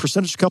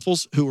 Percentage of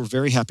couples who were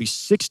very happy.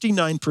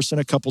 69%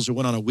 of couples who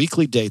went on a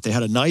weekly date, they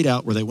had a night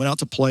out where they went out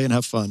to play and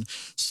have fun.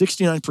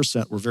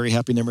 69% were very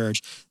happy in their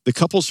marriage. The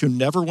couples who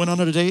never went on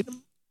a date,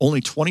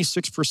 only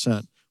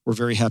 26% were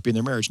very happy in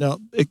their marriage. Now,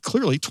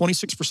 clearly,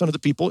 26% of the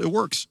people, it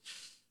works.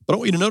 But I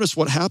want you to notice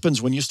what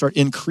happens when you start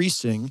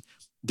increasing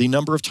the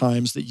number of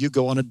times that you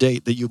go on a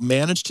date, that you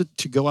manage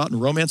to go out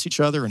and romance each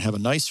other and have a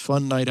nice,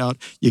 fun night out.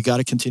 You got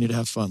to continue to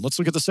have fun. Let's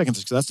look at the second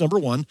thing. So that's number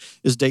 1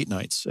 is date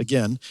nights.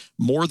 Again,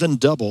 more than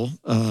double,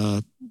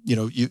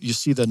 you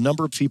see the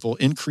number of people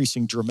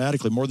increasing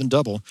dramatically, more than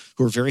double,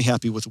 who are very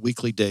happy with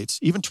weekly dates,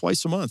 even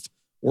twice a month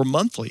or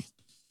monthly.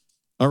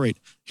 All right,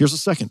 here's the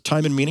second,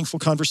 time in meaningful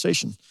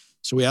conversation.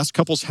 So we asked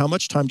couples, how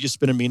much time do you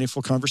spend in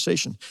meaningful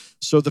conversation?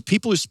 So the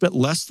people who spent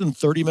less than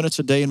 30 minutes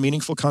a day in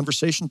meaningful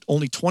conversation,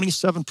 only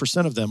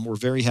 27% of them were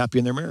very happy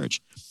in their marriage.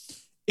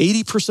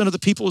 80% of the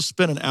people who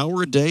spent an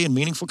hour a day in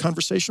meaningful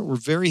conversation were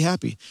very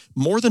happy.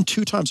 More than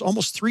 2 times,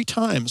 almost 3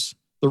 times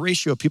the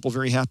ratio of people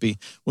very happy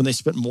when they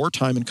spent more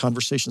time in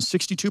conversation,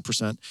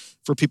 62%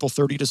 for people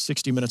 30 to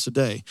 60 minutes a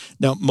day.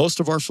 Now, most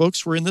of our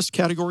folks were in this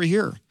category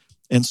here,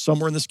 and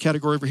somewhere in this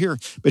category over here.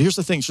 But here's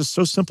the thing, it's just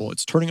so simple.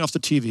 It's turning off the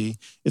TV.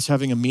 It's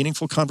having a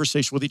meaningful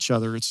conversation with each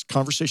other. It's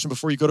conversation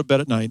before you go to bed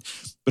at night.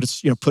 But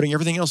it's, putting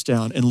everything else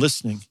down and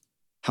listening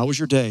How was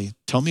your day?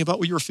 Tell me about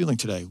what you were feeling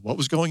today. What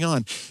was going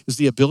on? Is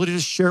the ability to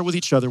share with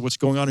each other what's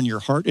going on in your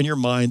heart and your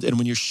mind. And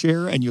when you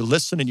share and you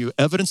listen and you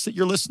evidence that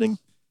you're listening,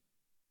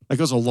 that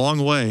goes a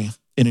long way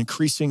in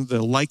increasing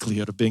the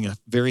likelihood of being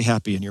very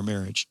happy in your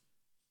marriage.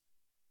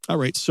 All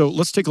right, so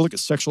let's take a look at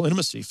sexual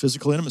intimacy,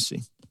 physical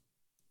intimacy.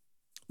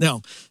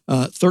 Now,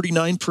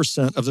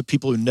 39% of the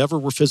people who never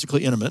were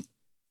physically intimate,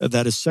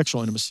 that is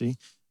sexual intimacy,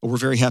 were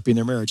very happy in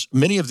their marriage.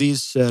 Many of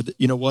these said,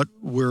 you know what,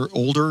 we're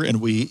older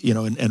and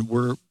and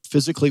we're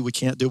physically, we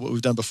can't do what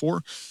we've done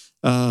before.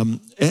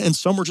 And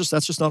some were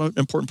that's just not an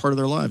important part of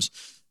their lives.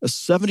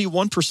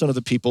 71% of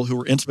the people who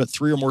were intimate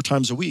 3 or more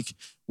times a week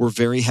were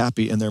very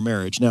happy in their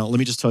marriage. Now, let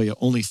me just tell you,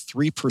 only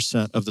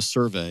 3% of the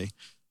survey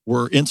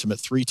were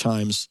intimate 3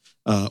 times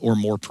or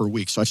more per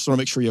week. So I just want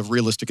to make sure you have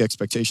realistic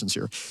expectations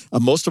here.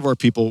 Most of our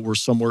people were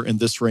somewhere in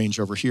this range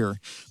over here.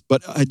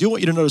 But I do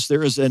want you to notice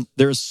there is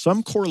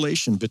some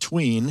correlation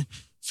between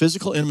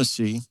physical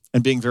intimacy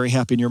and being very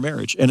happy in your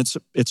marriage. And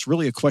it's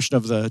really a question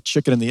of the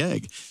chicken and the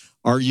egg.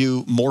 Are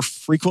you more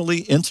frequently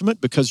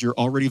intimate because you're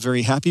already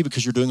very happy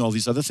because you're doing all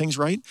these other things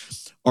right?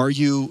 Are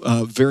you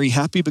very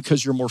happy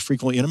because you're more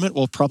frequently intimate?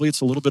 Well, probably it's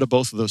a little bit of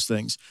both of those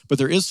things. But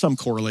there is some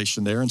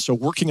correlation there. And so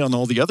working on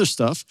all the other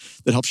stuff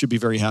that helps you be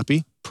very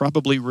happy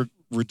probably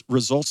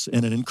results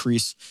in an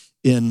increase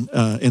in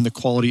the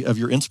quality of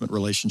your intimate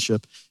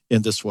relationship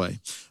in this way.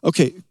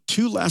 Okay,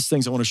 2 last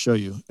things I want to show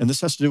you. And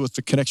this has to do with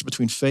the connection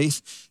between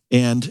faith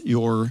and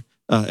your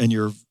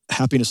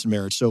happiness in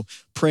marriage. So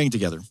praying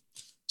together.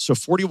 So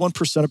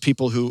 41% of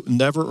people who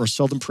never or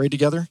seldom prayed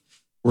together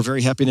were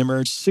very happy in their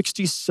marriage.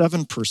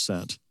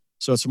 67%,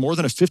 so it's more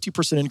than a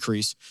 50%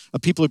 increase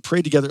of people who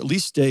prayed together at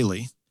least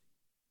daily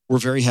were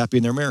very happy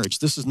in their marriage.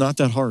 This is not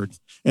that hard.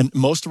 And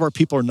most of our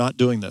people are not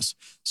doing this.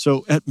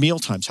 So at meal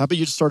times, how about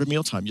you just start at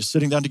mealtime? You're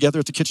sitting down together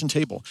at the kitchen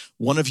table.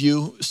 One of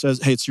you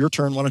says, hey, it's your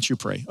turn. Why don't you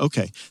pray?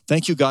 Okay.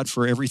 Thank you, God,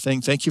 for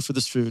everything. Thank you for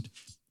this food.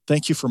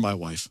 Thank you for my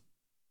wife.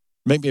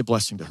 Make me a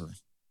blessing to her.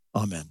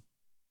 Amen.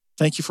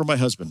 Thank you for my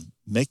husband.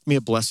 Make me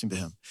a blessing to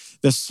him.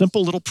 This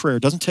simple little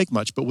prayer doesn't take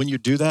much, but when you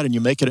do that and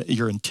you make it,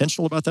 you're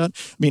intentional about that.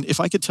 I mean, if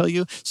I could tell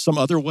you some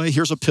other way,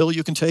 here's a pill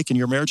you can take and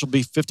your marriage will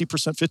be 50%,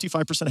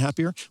 55%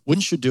 happier,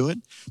 wouldn't you do it?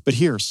 But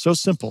here, so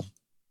simple,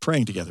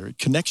 praying together. It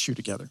connects you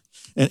together.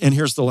 And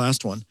here's the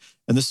last one,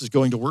 and this is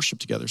going to worship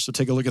together. So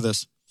take a look at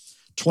this.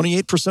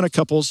 28% of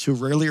couples who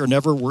rarely or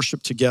never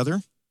worship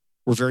together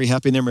were very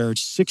happy in their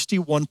marriage.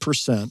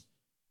 61%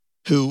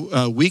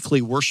 who weekly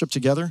worship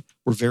together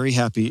were very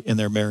happy in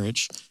their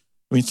marriage.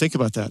 I mean, think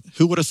about that.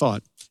 Who would have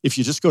thought if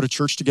you just go to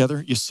church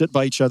together, you sit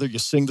by each other, you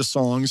sing the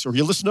songs, or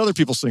you listen to other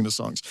people sing the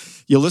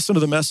songs, you listen to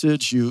the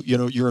message,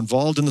 you're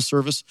involved in the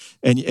service,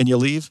 and you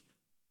leave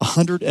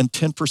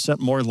 110%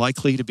 more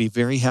likely to be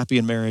very happy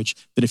in marriage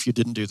than if you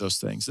didn't do those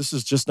things. This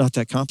is just not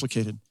that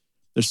complicated.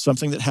 There's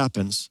something that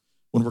happens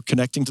when we're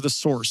connecting to the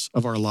source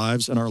of our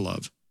lives and our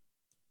love.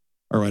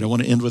 All right, I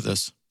want to end with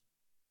this.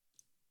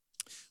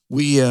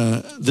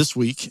 This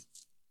week,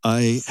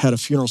 I had a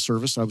funeral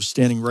service. I was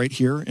standing right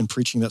here and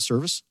preaching that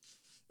service.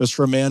 It was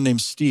for a man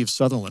named Steve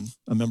Sutherland,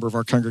 a member of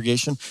our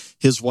congregation.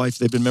 His wife,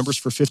 they've been members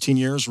for 15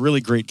 years,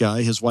 really great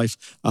guy. His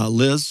wife,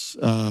 Liz,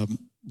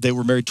 they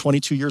were married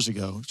 22 years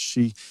ago.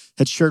 She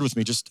had shared with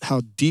me just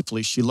how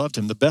deeply she loved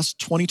him. The best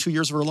 22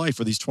 years of her life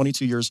were these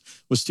 22 years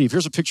with Steve.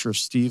 Here's a picture of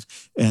Steve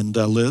and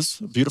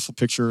Liz, a beautiful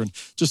picture, and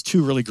just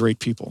 2 really great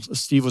people.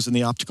 Steve was in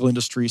the optical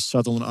industry,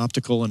 Sutherland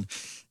Optical,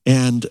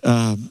 and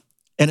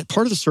at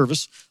part of the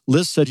service,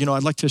 Liz said,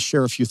 I'd like to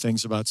share a few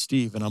things about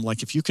Steve. And I'm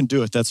like, if you can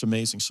do it, that's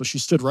amazing. So she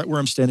stood right where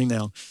I'm standing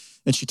now,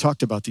 and she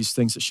talked about these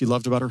things that she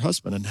loved about her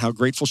husband and how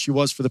grateful she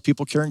was for the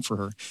people caring for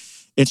her.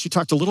 And she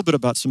talked a little bit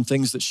about some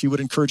things that she would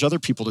encourage other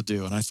people to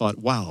do. And I thought,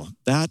 wow,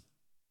 that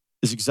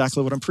is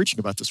exactly what I'm preaching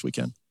about this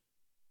weekend.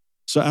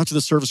 So after the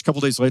service, a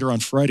couple days later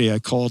on Friday, I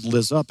called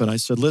Liz up and I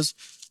said, Liz,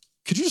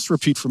 could you just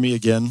repeat for me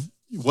again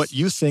what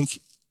you think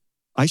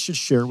I should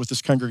share with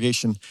this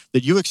congregation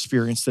that you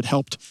experienced that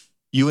helped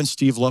you and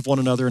Steve love one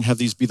another and have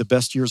these be the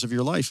best years of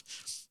your life?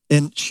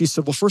 And she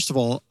said, well, first of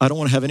all, I don't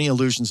want to have any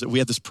illusions that we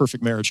had this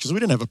perfect marriage, because we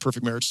didn't have a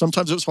perfect marriage.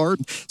 Sometimes it was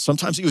hard.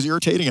 Sometimes he was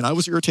irritating and I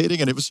was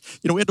irritating, and it was,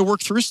 we had to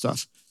work through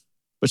stuff.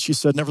 But she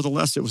said,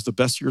 nevertheless, it was the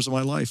best years of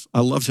my life. I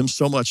loved him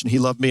so much and he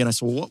loved me. And I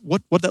said, well,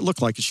 what'd that look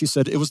like? And she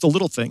said, it was the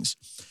little things.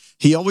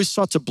 He always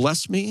sought to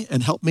bless me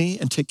and help me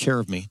and take care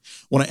of me.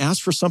 When I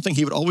asked for something,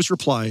 he would always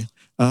reply,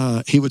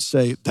 he would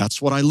say,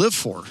 that's what I live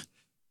for,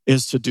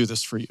 is to do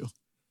this for you.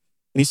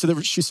 And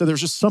she said, there was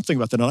just something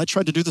about that. And I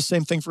tried to do the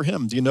same thing for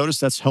him. Do you notice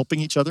that's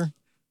helping each other?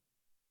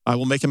 I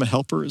will make him a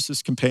helper as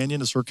his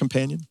companion, as her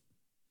companion.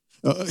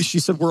 She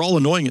said, we're all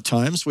annoying at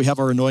times. We have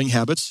our annoying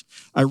habits.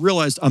 I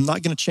realized I'm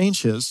not going to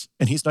change his,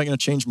 and he's not going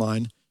to change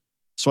mine.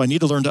 So I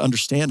need to learn to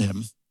understand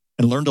him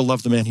and learn to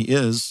love the man he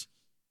is.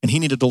 And he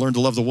needed to learn to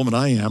love the woman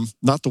I am,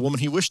 not the woman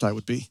he wished I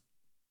would be.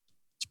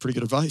 It's pretty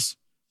good advice.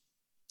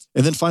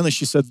 And then finally,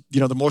 she said,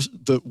 one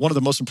of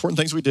the most important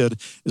things we did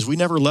is we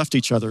never left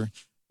each other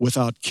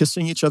without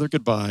kissing each other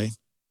goodbye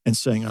and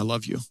saying, I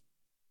love you.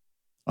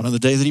 And on the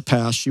day that he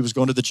passed, she was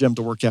going to the gym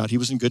to work out. He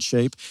was in good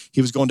shape.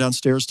 He was going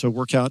downstairs to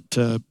work out,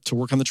 to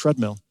work on the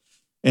treadmill.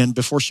 And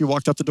before she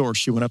walked out the door,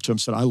 she went up to him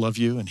and said, "I love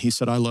you." And he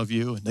said, "I love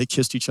you." And they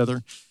kissed each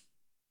other.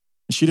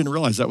 And she didn't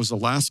realize that was the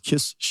last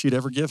kiss she'd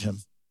ever give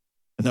him.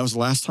 And that was the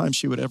last time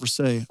she would ever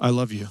say, "I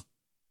love you."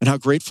 And how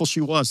grateful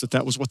she was that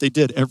that was what they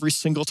did every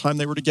single time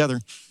they were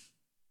together.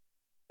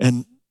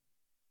 And,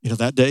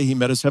 that day he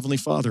met his Heavenly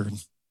Father,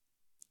 and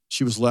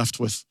she was left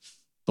with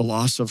the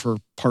loss of her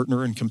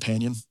partner and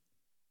companion.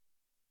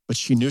 But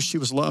she knew she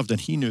was loved,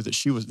 and he knew that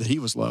he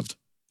was loved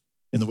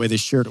in the way they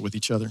shared it with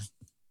each other.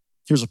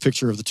 Here's a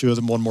picture of the two of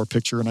them, one more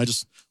picture, and I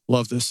just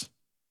love this.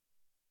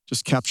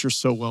 Just captures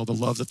so well the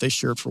love that they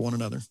shared for one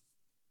another.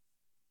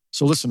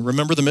 So listen,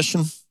 remember the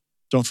mission.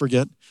 Don't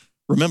forget.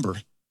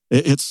 Remember,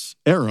 it's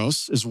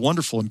Eros is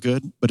wonderful and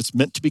good, but it's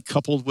meant to be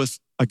coupled with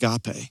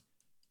Agape,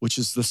 which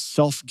is the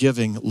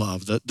self-giving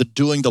love, the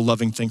doing the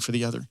loving thing for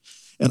the other.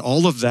 And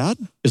all of that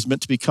is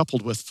meant to be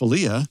coupled with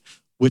Philia,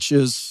 which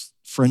is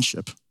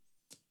friendship.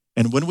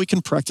 And when we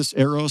can practice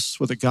Eros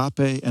with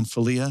Agape and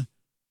Philia,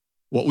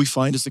 what we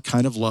find is the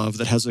kind of love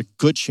that has a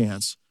good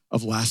chance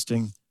of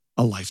lasting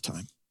a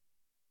lifetime.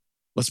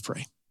 Let's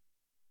pray.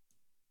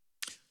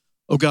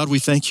 Oh God, we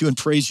thank you and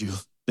praise you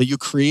that you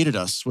created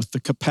us with the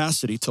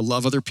capacity to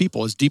love other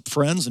people as deep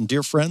friends and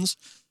dear friends,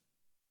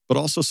 but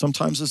also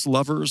sometimes as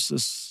lovers,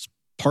 as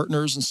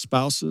partners and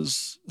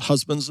spouses,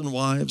 husbands and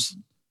wives.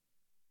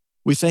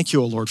 We thank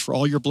you, O Lord, for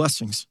all your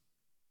blessings.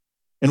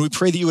 And we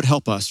pray that you would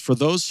help us. For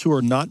those who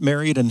are not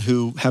married and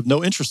who have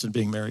no interest in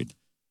being married,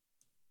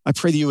 I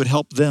pray that you would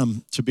help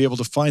them to be able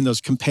to find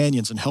those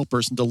companions and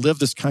helpers and to live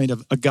this kind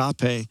of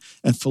agape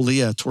and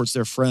philia towards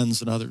their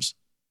friends and others.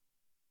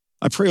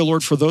 I pray, O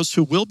Lord, for those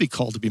who will be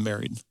called to be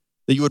married,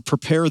 that you would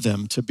prepare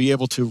them to be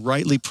able to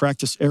rightly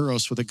practice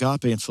Eros with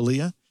agape and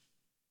philia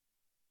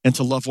and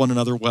to love one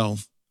another well.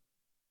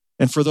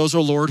 And for those,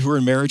 O Lord, who are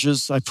in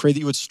marriages, I pray that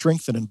you would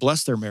strengthen and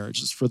bless their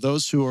marriages. For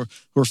those who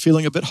are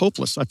feeling a bit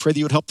hopeless, I pray that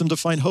you would help them to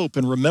find hope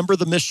and remember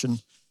the mission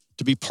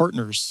to be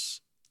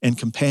partners and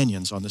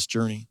companions on this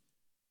journey.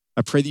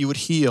 I pray that you would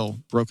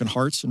heal broken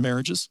hearts and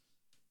marriages.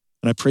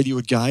 And I pray that you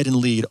would guide and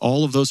lead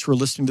all of those who are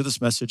listening to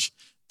this message,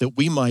 that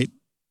we might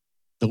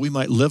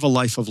live a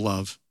life of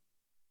love,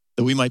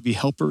 that we might be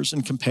helpers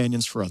and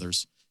companions for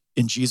others.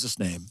 In Jesus'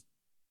 name,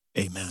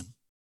 amen.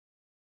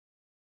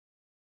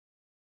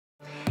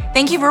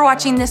 Thank you for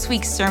watching this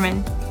week's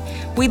sermon.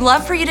 We'd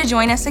love for you to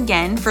join us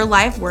again for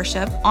live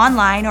worship,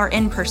 online or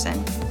in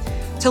person.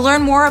 To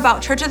learn more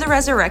about Church of the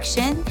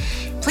Resurrection,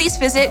 please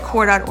visit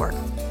core.org.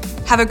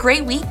 Have a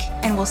great week,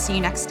 and we'll see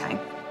you next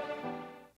time.